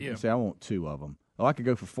here. Yeah. See, I want two of them. Oh, I could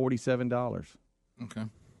go for $47.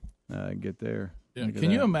 Okay. Get there. Yeah. Can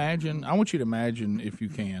you imagine? I want you to imagine, if you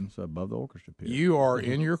can. So above the orchestra pit. You are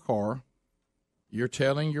in your car. You're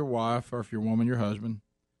telling your wife, or if you're a woman, your husband,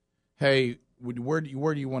 hey, where do you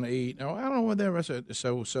want to eat? No, I don't know what that is.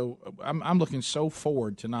 So I'm looking so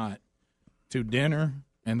forward tonight to dinner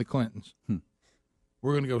and the Clintons.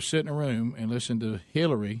 We're going to go sit in a room and listen to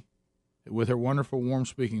Hillary with her wonderful, warm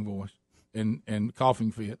speaking voice and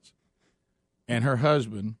coughing fits, and her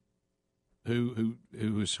husband, who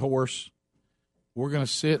is hoarse we're going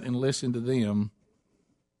to sit and listen to them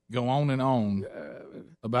go on and on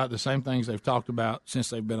about the same things they've talked about since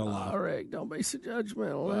they've been alive. All right, don't be so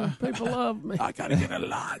judgmental. People love me. I got to get a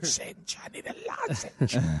lozenge. I need a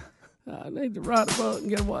lozenge. I need to write a book and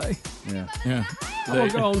get away. Yeah. I'm going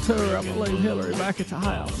to go on tour. I'm going to leave Hillary back at the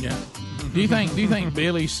house. Yeah. Do you think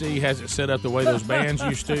Billy C has it set up the way those bands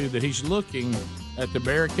used to, that he's looking at the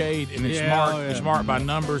barricade and it's it's marked by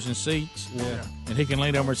numbers and seats? Yeah. And he can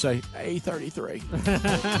lean over and say, A33.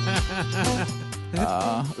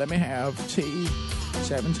 Let me have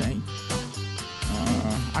T17.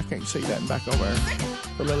 I can't see that back over there.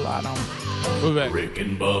 Put a little light on. Move back. Rick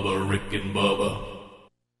and Bubba, Rick and Bubba.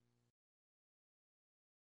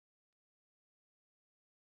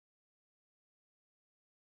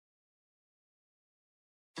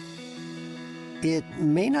 It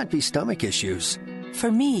may not be stomach issues.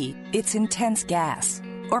 For me, it's intense gas,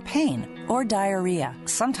 or pain, or diarrhea,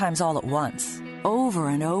 sometimes all at once, over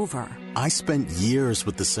and over. I spent years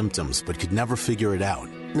with the symptoms, but could never figure it out.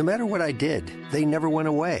 No matter what I did, they never went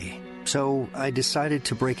away. So I decided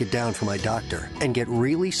to break it down for my doctor and get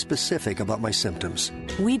really specific about my symptoms.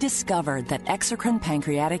 We discovered that exocrine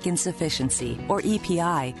pancreatic insufficiency, or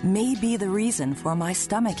EPI, may be the reason for my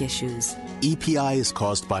stomach issues. EPI is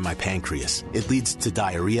caused by my pancreas. It leads to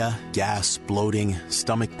diarrhea, gas, bloating,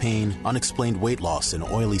 stomach pain, unexplained weight loss, and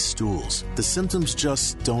oily stools. The symptoms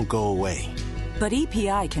just don't go away. But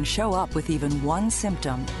EPI can show up with even one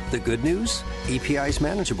symptom. The good news? EPI is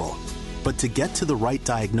manageable. But to get to the right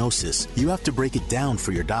diagnosis, you have to break it down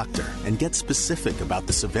for your doctor and get specific about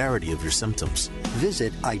the severity of your symptoms.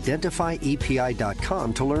 Visit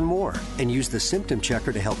identifyepi.com to learn more and use the symptom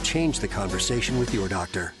checker to help change the conversation with your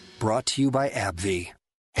doctor. Brought to you by AbbVie.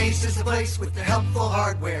 Ace is the place with the helpful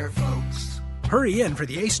hardware, folks. Hurry in for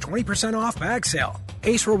the Ace 20% off bag sale.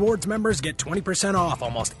 Ace Rewards members get 20% off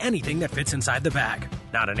almost anything that fits inside the bag.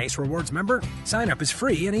 Not an Ace Rewards member? Sign up is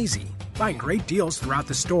free and easy. Find great deals throughout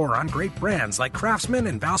the store on great brands like Craftsman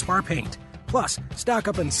and Valspar Paint. Plus, stock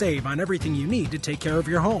up and save on everything you need to take care of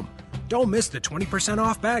your home. Don't miss the 20%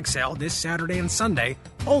 off bag sale this Saturday and Sunday,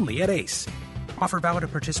 only at Ace. Offer valid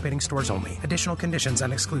at participating stores only. Additional conditions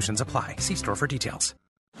and exclusions apply. See store for details.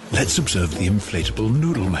 Let's observe the inflatable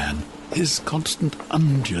noodle man. His constant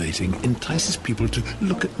undulating entices people to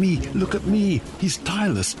look at me, look at me. He's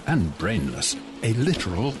tireless and brainless, a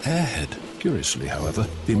literal airhead. Curiously, however,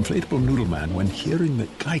 the inflatable noodle man, when hearing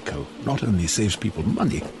that Geico not only saves people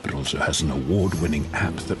money, but also has an award-winning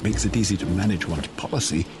app that makes it easy to manage one's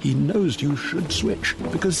policy, he knows you should switch.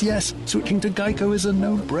 Because yes, switching to Geico is a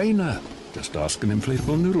no-brainer. Just ask an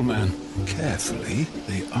inflatable noodle man. Carefully,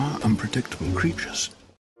 they are unpredictable creatures.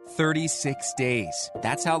 36 days.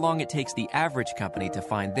 That's how long it takes the average company to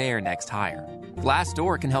find their next hire.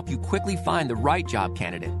 Glassdoor can help you quickly find the right job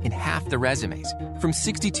candidate in half the resumes. From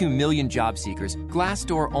 62 million job seekers,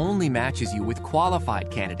 Glassdoor only matches you with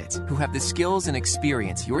qualified candidates who have the skills and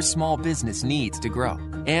experience your small business needs to grow.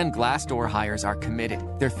 And Glassdoor hires are committed.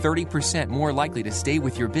 They're 30% more likely to stay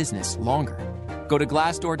with your business longer. Go to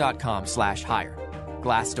glassdoor.com/hire.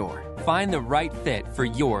 Glassdoor. Find the right fit for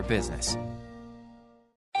your business.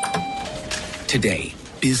 Today,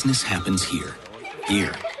 business happens here,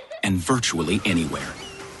 and virtually anywhere.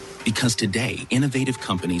 Because today, innovative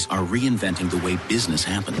companies are reinventing the way business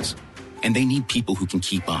happens. And they need people who can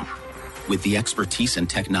keep up. With the expertise and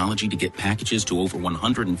technology to get packages to over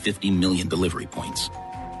 150 million delivery points.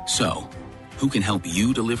 So, who can help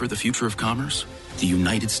you deliver the future of commerce? The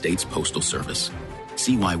United States Postal Service.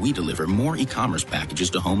 See why we deliver more e-commerce packages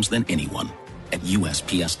to homes than anyone at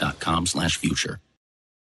USPS.com/future.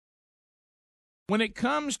 When it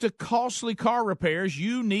comes to costly car repairs,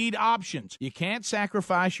 you need options. You can't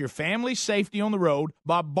sacrifice your family's safety on the road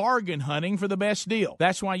by bargain hunting for the best deal.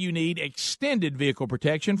 That's why you need extended vehicle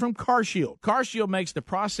protection from CarShield. CarShield makes the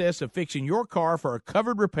process of fixing your car for a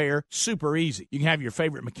covered repair super easy. You can have your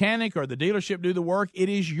favorite mechanic or the dealership do the work. It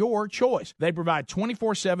is your choice. They provide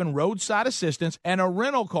 24/7 roadside assistance and a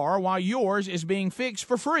rental car while yours is being fixed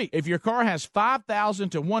for free. If your car has 5,000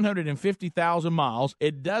 to 150,000 miles,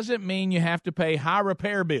 it doesn't mean you have to pay high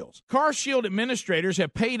repair bills. CarShield administrators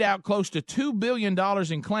have paid out close to $2 billion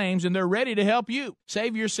in claims, and they're ready to help you.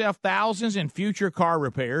 Save yourself thousands in future car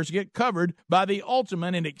repairs. Get covered by the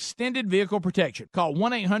ultimate in extended vehicle protection. Call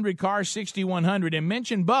 1-800-CAR-6100 and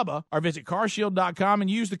mention Bubba, or visit carshield.com and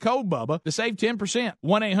use the code Bubba to save 10%.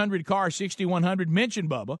 1-800-CAR-6100, mention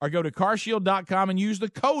Bubba, or go to carshield.com and use the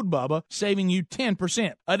code Bubba, saving you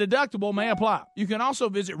 10%. A deductible may apply. You can also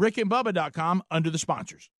visit rickandbubba.com under the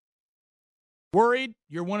sponsors. Worried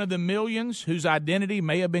you're one of the millions whose identity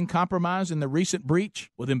may have been compromised in the recent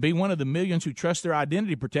breach? Well, then be one of the millions who trust their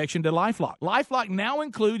identity protection to LifeLock. LifeLock now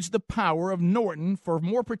includes the power of Norton for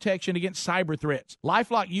more protection against cyber threats.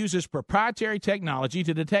 LifeLock uses proprietary technology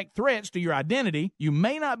to detect threats to your identity you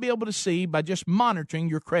may not be able to see by just monitoring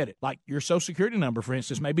your credit, like your Social Security number, for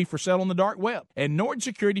instance, may be for sale on the dark web. And Norton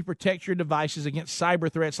Security protects your devices against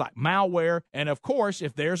cyber threats like malware. And of course,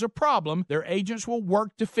 if there's a problem, their agents will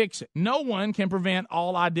work to fix it. No one can prevent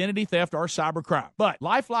all identity theft or cybercrime, but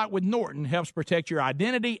LifeLock with Norton helps protect your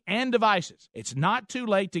identity and devices. It's not too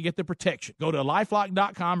late to get the protection. Go to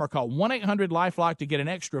LifeLock.com or call 1-800-LifeLock to get an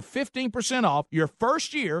extra 15% off your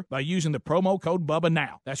first year by using the promo code BUBBA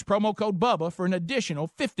now. That's promo code BUBBA for an additional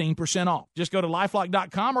 15% off. Just go to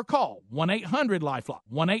LifeLock.com or call 1-800-LifeLock.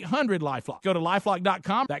 1-800-LifeLock. Go to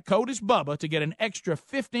LifeLock.com. That code is BUBBA to get an extra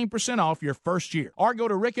 15% off your first year. Or go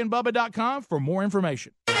to RickandBubba.com for more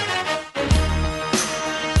information.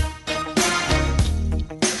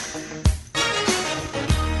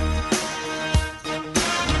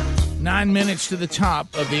 Nine minutes to the top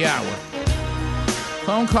of the hour.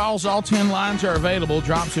 Phone calls, all 10 lines are available.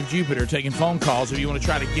 Drops of Jupiter taking phone calls. If you want to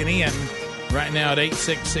try to get in right now at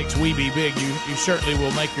 866-WE-BE-BIG, you certainly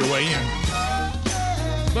will make your way in.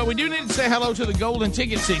 But we do need to say hello to the golden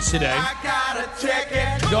ticket seats today. I got a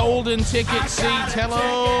ticket. Golden ticket seats.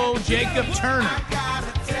 Hello, Jacob Turner.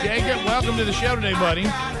 Jacob, welcome to the show today, buddy.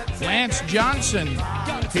 Lance Johnson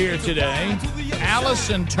here today.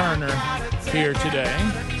 Allison Turner here today.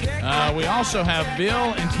 We also have Bill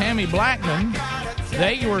and Tammy Blackman.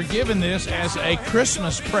 They were given this as a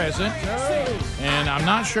Christmas present, and I'm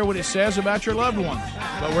not sure what it says about your loved ones,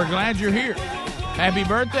 but we're glad you're here. Happy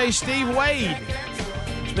birthday, Steve Wade.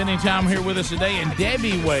 Spending time here with us today, and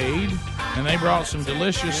Debbie Wade, and they brought some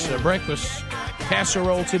delicious breakfast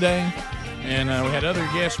casserole today, and we had other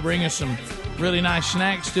guests bring us some really nice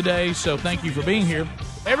snacks today, so thank you for being here.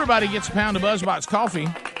 Everybody gets a pound of BuzzBox coffee.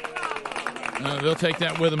 They'll take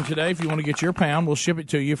that with them today. If you want to get your pound, we'll ship it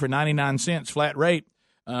to you for 99 cents flat rate,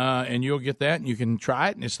 and you'll get that, and you can try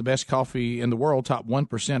it, and it's the best coffee in the world, top 1%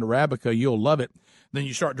 Arabica. You'll love it. Then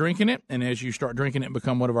you start drinking it, and as you start drinking it and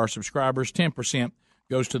become one of our subscribers, 10%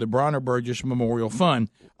 goes to the Bronner Burgess Memorial Fund.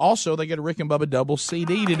 Also, they get a Rick and Bubba double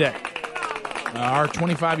CD today. Our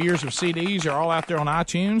 25 years of CDs are all out there on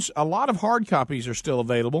iTunes. A lot of hard copies are still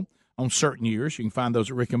available on certain years. You can find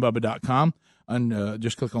those at rickandbubba.com. And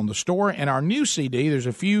just click on the store. And our new CD, there's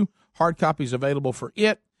a few hard copies available for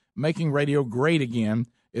it. Making Radio Great Again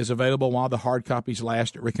is available while the hard copies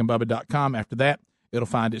last at rickandbubba.com. After that, it'll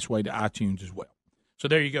find its way to iTunes as well. So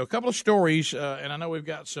there you go. A couple of stories, and I know we've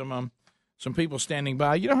got some people standing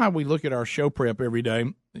by. You know how we look at our show prep every day,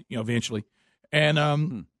 eventually. And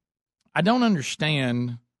I don't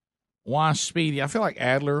understand why Speedy, I feel like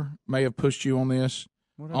Adler may have pushed you on this,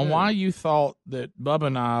 on why you thought that Bubba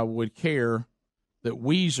and I would care that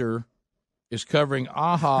Weezer is covering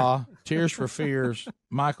A-ha, Tears for Fears,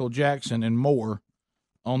 Michael Jackson, and more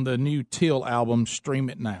on the new Till album, Stream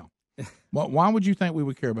It Now. Why would you think we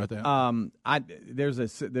would care about that? There's a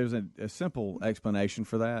simple explanation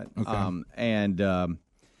for that. Okay.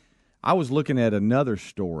 I was looking at another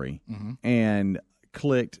story and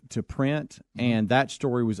clicked to print, and that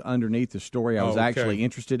story was underneath the story I was actually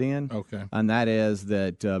interested in. Okay. And that is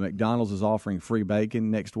that McDonald's is offering free bacon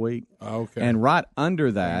next week. Okay. And right under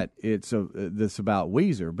that, it's this about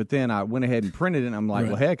Weezer. But then I went ahead and printed it, and I'm like,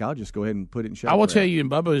 well, heck, I'll just go ahead and put it in show I will prep. tell you, and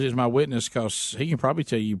Bubba is my witness, because he can probably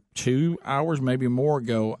tell you 2 hours, maybe more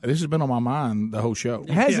ago, this has been on my mind the whole show.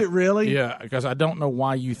 Has it really? Yeah, because I don't know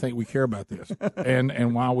why you think we care about this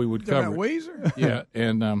and why we would cover it. Weezer? Yeah,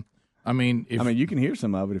 and I mean, you can hear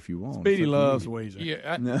some of it if you want. Speedy loves Weezer. Yeah,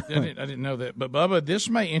 I didn't know that. But, Bubba, this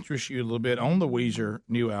may interest you a little bit on the Weezer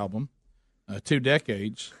new album, 2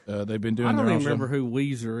 decades. They've been doing I don't their even own remember who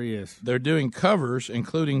Weezer is. They're doing covers,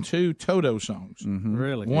 including 2 Toto songs.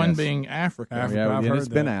 Really? One being Africa. Yeah, it's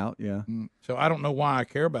been out, yeah. So I don't know why I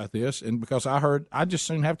care about this, and because I just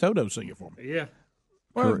soon have Toto sing it for me. Yeah.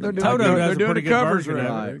 Well, they're doing, Toto they're does a doing pretty the good covers version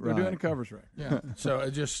right. of it. They're doing the covers right. Yeah. So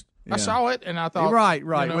it just Yeah. I saw it and I thought right.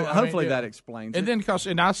 Well, hopefully that explains and it. then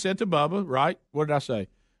and I said to Bubba, right? What did I say?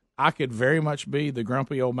 I could very much be the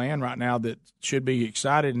grumpy old man right now that should be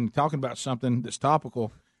excited and talking about something that's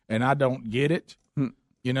topical, and I don't get it.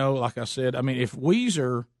 Like I said, I mean, if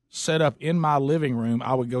Weezer set up in my living room,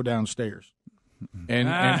 I would go downstairs, and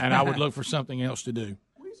I would look for something else to do.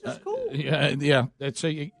 Weezer's cool. Yeah. That's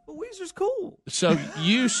But Weezer's cool. So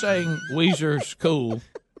you saying Weezer's cool?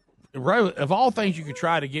 Of all things you could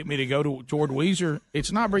try to get me to go toward Weezer,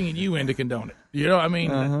 it's not bringing you in to condone it. You know what I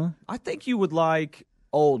mean? I think you would like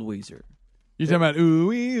old Weezer. You're talking about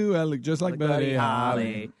ooh, I look just like Buddy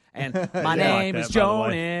Holly. And my name is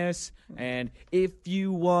Jonas. And if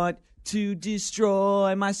you want to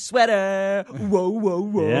destroy my sweater, whoa, whoa,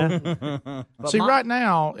 whoa. Yeah. See, right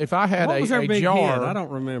now, if I had What was their a big jar, hit? I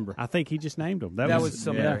don't remember. I think he just named them. That was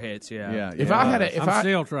some of their hits, yeah. If I had a, I'm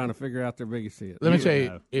still trying to figure out their biggest hit. let me tell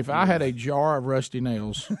you, if I had a jar of rusty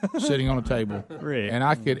nails sitting on a table and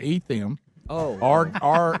I could eat them,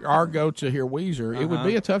 or go to hear Weezer, it would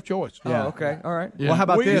be a tough choice. Yeah. Oh, okay. All right. Well, how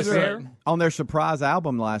about Weezer. this? On their surprise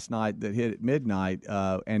album last night that hit at midnight,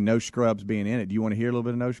 and No Scrubs being in it. Do you want to hear a little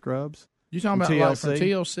bit of No Scrubs? You talking about like from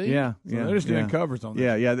TLC? Yeah, So they're just doing covers on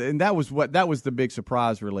that. Yeah, and that was the big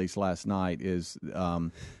surprise release last night is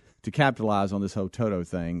to capitalize on this whole Toto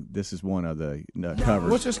thing. This is one of the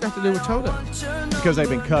covers. What's this got to do with Toto? Because they've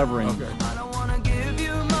been covering. Okay.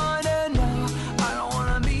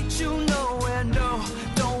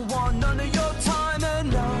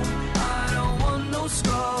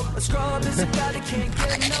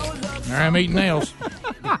 All right, I'm eating nails.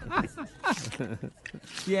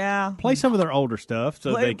 Yeah. Play some of their older stuff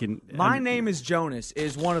so they can. My Name is Jonas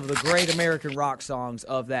is one of the great American rock songs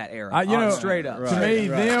of that era. Straight up. To me,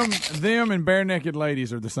 them and Bare Naked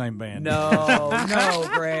Ladies are the same band. No,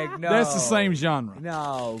 Greg, no. That's the same genre.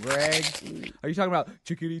 No, Greg. Are you talking about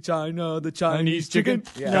Chickadee China, the Chinese chicken?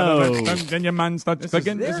 Yeah. No. Then your mind starts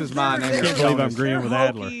cooking. This is My Name I is can't believe I'm Jonas. agreeing with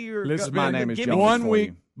Adler. This is My Name is Jonas. 1 for week.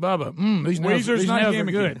 you. Bubba, these nails, Weezer's these not nails are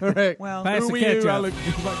gimmicky. good. Right. Well, Pass the Who are you? ketchup. I look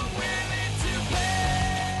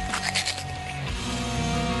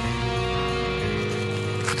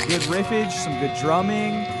good riffage, some good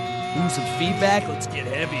drumming, some feedback. Let's get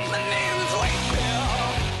heavy.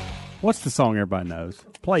 What's the song everybody knows?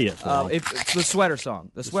 Play it. For me. It's the sweater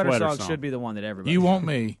song. The sweater song should be the one that everybody. You want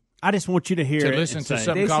me I just want you to hear to it listen and to say,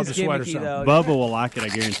 something This called is the sweater gimmicky, song? though. Bubba will like it, I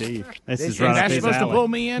guarantee you. This is right Is up that his supposed to alley. pull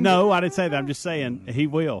me in? No, I didn't say that. I'm just saying he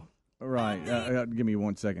will. Right. Give me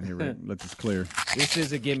 1 second here, Rick. Let this clear. This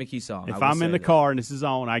is a gimmicky song. If I'm in the car and this is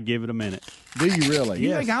on, I give it a minute. Do you really?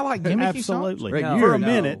 You think I like gimmicky Absolutely. Rick, No. you're For a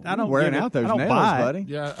minute. I don't wearing give it- out those I don't nails, buy it. buddy.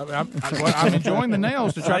 Yeah, I'm enjoying the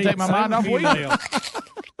nails to try to take my mind off Weezer.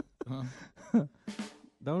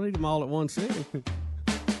 Don't eat them all at one sitting.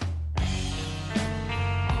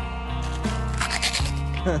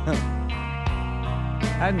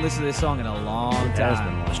 I hadn't listened to this song in a long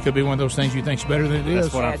time. This could be one of those things you think's better than it is.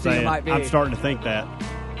 That's what I'm I think it saying. might be. I'm starting to think that.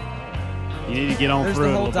 You need to get on There's through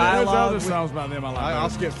the it a whole little bit. There's dialogue. other songs by them I like. I'll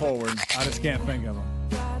skip forward. I just can't think of them.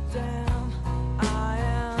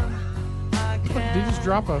 Did you just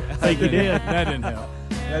drop a? I think you did. That didn't help.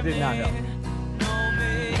 That did not help.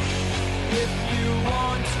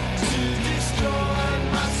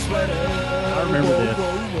 I remember this.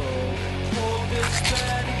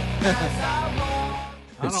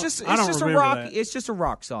 It's just I don't a remember rock. that. It's just a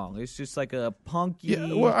rock song. It's just like a punky.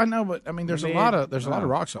 Yeah, well, I know, but I mean, there's a lot of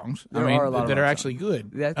rock songs. There I mean, are a lot of that rock are actually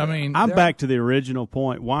good. I mean, I'm back to the original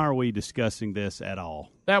point. Why are we discussing this at all?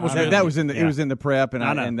 that was That was in the. It was in the prep, and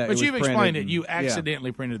I know. and that But it you've was explained printed it. You and- yeah.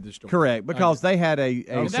 accidentally printed the story. Correct, because they had a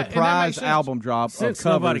and that surprise makes sense. album drop of Since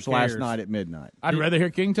nobody covers last cares. night at midnight. I'd rather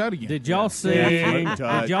hear King Tut again. Did y'all see? King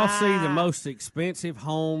Tut. Did y'all see the most expensive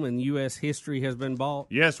home in U.S. history has been bought?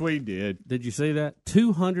 Yes, we did. Did you see that?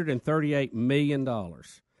 $238 million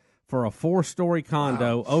for a 4-story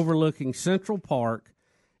condo overlooking Central Park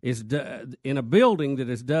is in a building that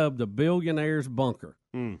is dubbed the Billionaire's Bunker.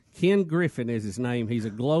 Ken Griffin is his name. He's a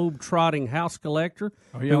globe-trotting house collector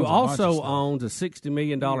he who owns a bunch of also stuff. owns a $60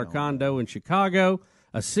 million condo in Chicago,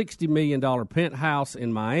 a $60 million penthouse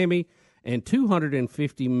in Miami, and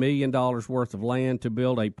 $250 million worth of land to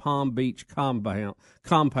build a Palm Beach compound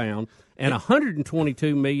and a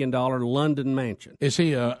 $122 million London mansion. Is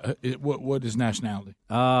he what is nationality?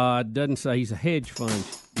 Doesn't say. He's a hedge fund.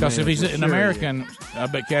 Because if he's an manager. American, I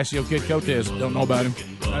bet Casio Kid Cortez don't know about him.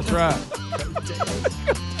 That's right.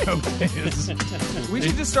 We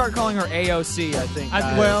should just start calling her AOC. I think.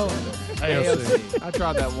 Well, AOC. I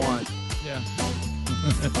tried that once. Yeah.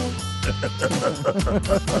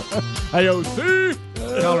 AOC.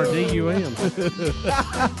 Call her DUM.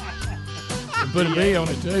 Put a B on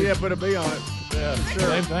it, too. Yeah, put a B on it. Yeah,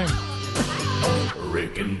 same thing.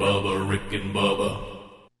 Rick and Bubba, Rick and Bubba.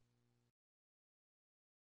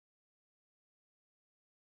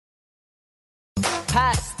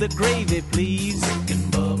 Pass the gravy, please. Rick and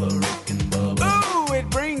Bubba, Rick and Bubba. Ooh, it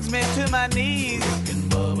brings me to my knees. Rick and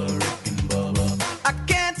Bubba, Rick and Bubba. I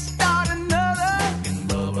can't start another Rick and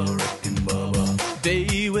Bubba, Rick and Bubba.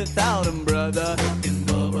 day without 'em, brother. Rick and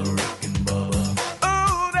Bubba, Rick and Bubba.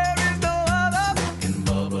 Ooh, there is no other Rick and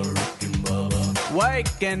Bubba, Rick and Bubba.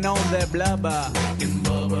 waking on their blubber. Rick and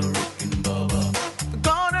Bubba, Rick and Bubba.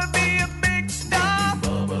 Gonna be a big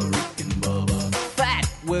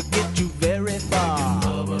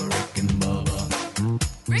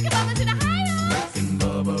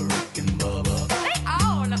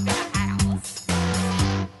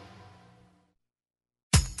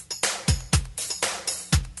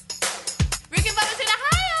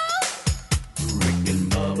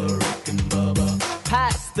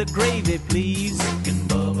the gravy, please.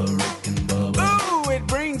 Ooh, it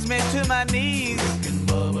brings me to my knees.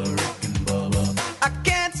 I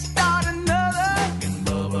can't start another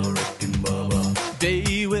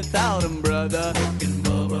day without 'em, brother.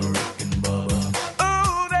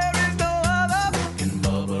 Ooh, there is no other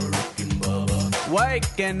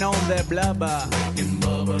waking on their blubber.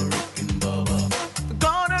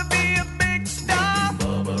 Gonna be a big star.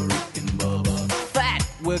 That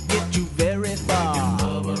will get you very far.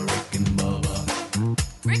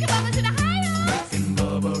 Rick and Bubba's in the house.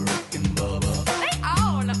 They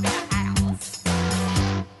all up in the house.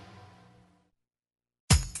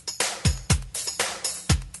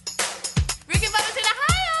 Rick and Bubba's in the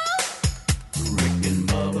house.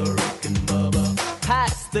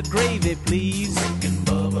 Pass the gravy, please.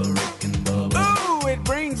 Ooh, it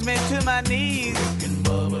brings me to my knees.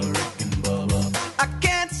 I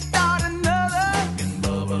can't start another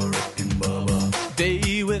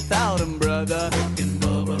day without 'em, brother.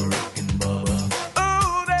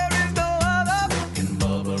 Ooh, there is no other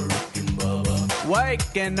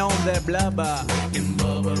waking on their blubber.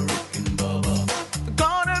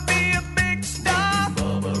 Gonna be a big star.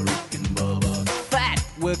 That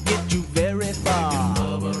will get you very far.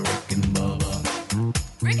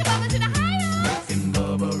 Rick and Bubba's in the house.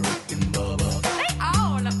 They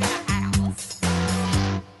all up in the house.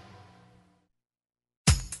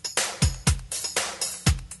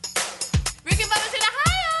 Rick and Bubba's in the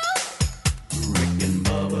house.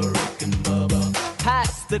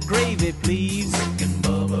 Pass the gravy, please.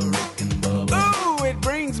 Ooh, it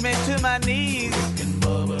brings me to my knees.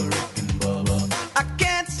 I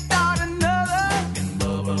can't start another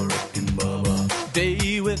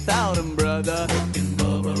day without 'em, brother.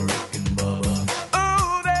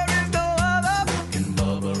 Ooh, there is no other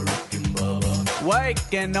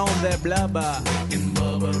waking on their blubber.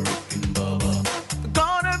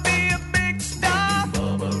 Gonna be a big star.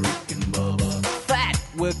 That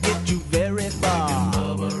will get you very far.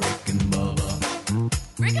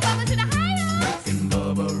 Rick and Bubba's in the house.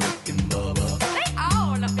 They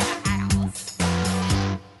all up in the house.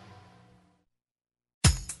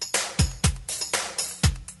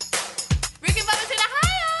 Rick and Bubba's in the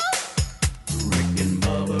house.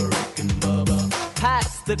 Pass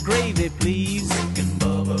the gravy, please.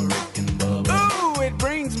 Ooh, it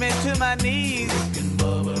brings me to my knees.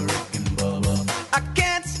 I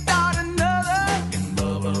can't start another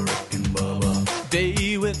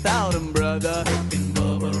day without 'em, brother.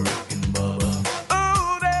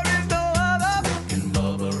 Ooh, there is no other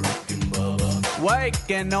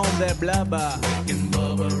waking on their blubber.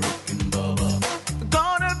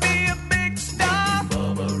 Gonna be a big star.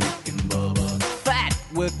 That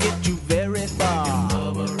will get you very far.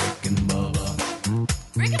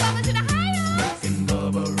 Rick and Bubba's in the house.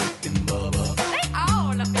 They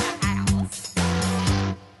all up in the house.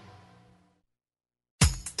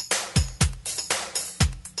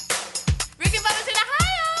 Rick and Bubba's in the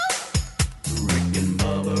house.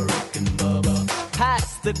 Pass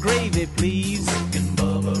the gravy, please.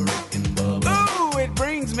 Ooh, it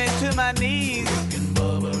brings me to my knees.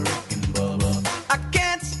 I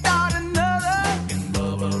can't start another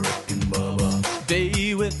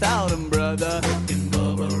day without 'em, brother.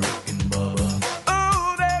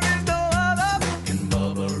 Ooh, there is no other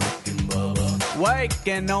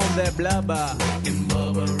waking on their blubber.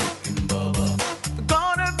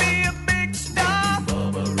 Gonna be a big star.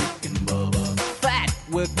 That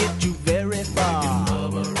will get you very far.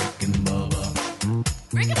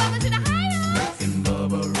 Rick and Bubba's in the house.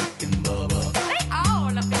 They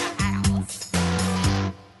all up in the house.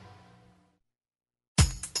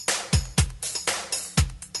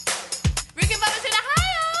 Rick and Bubba's in the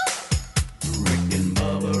house.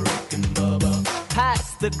 Pass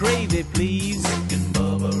the gravy, please.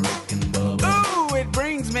 Ooh, it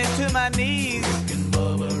brings me to my knees.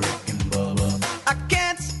 I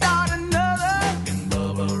can't start another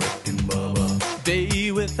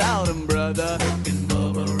day without 'em, brother.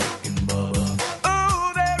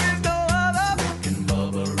 Ooh, there is no other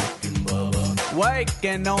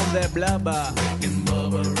waking on their blubber.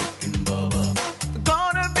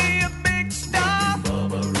 Gonna be a big star.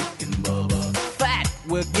 That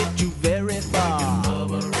will get you very far.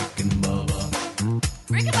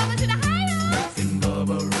 Rick and Bubba's in the house.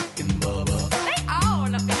 They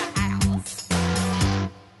all up in the house.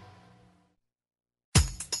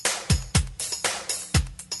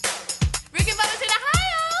 Rick and Bubba's in the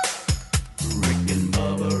house.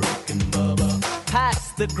 Pass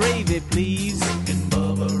the gravy, please.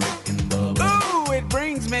 Ooh, it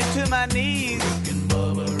brings me to my knees.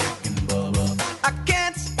 I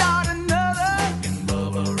can't start another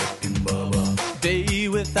day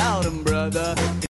without brother.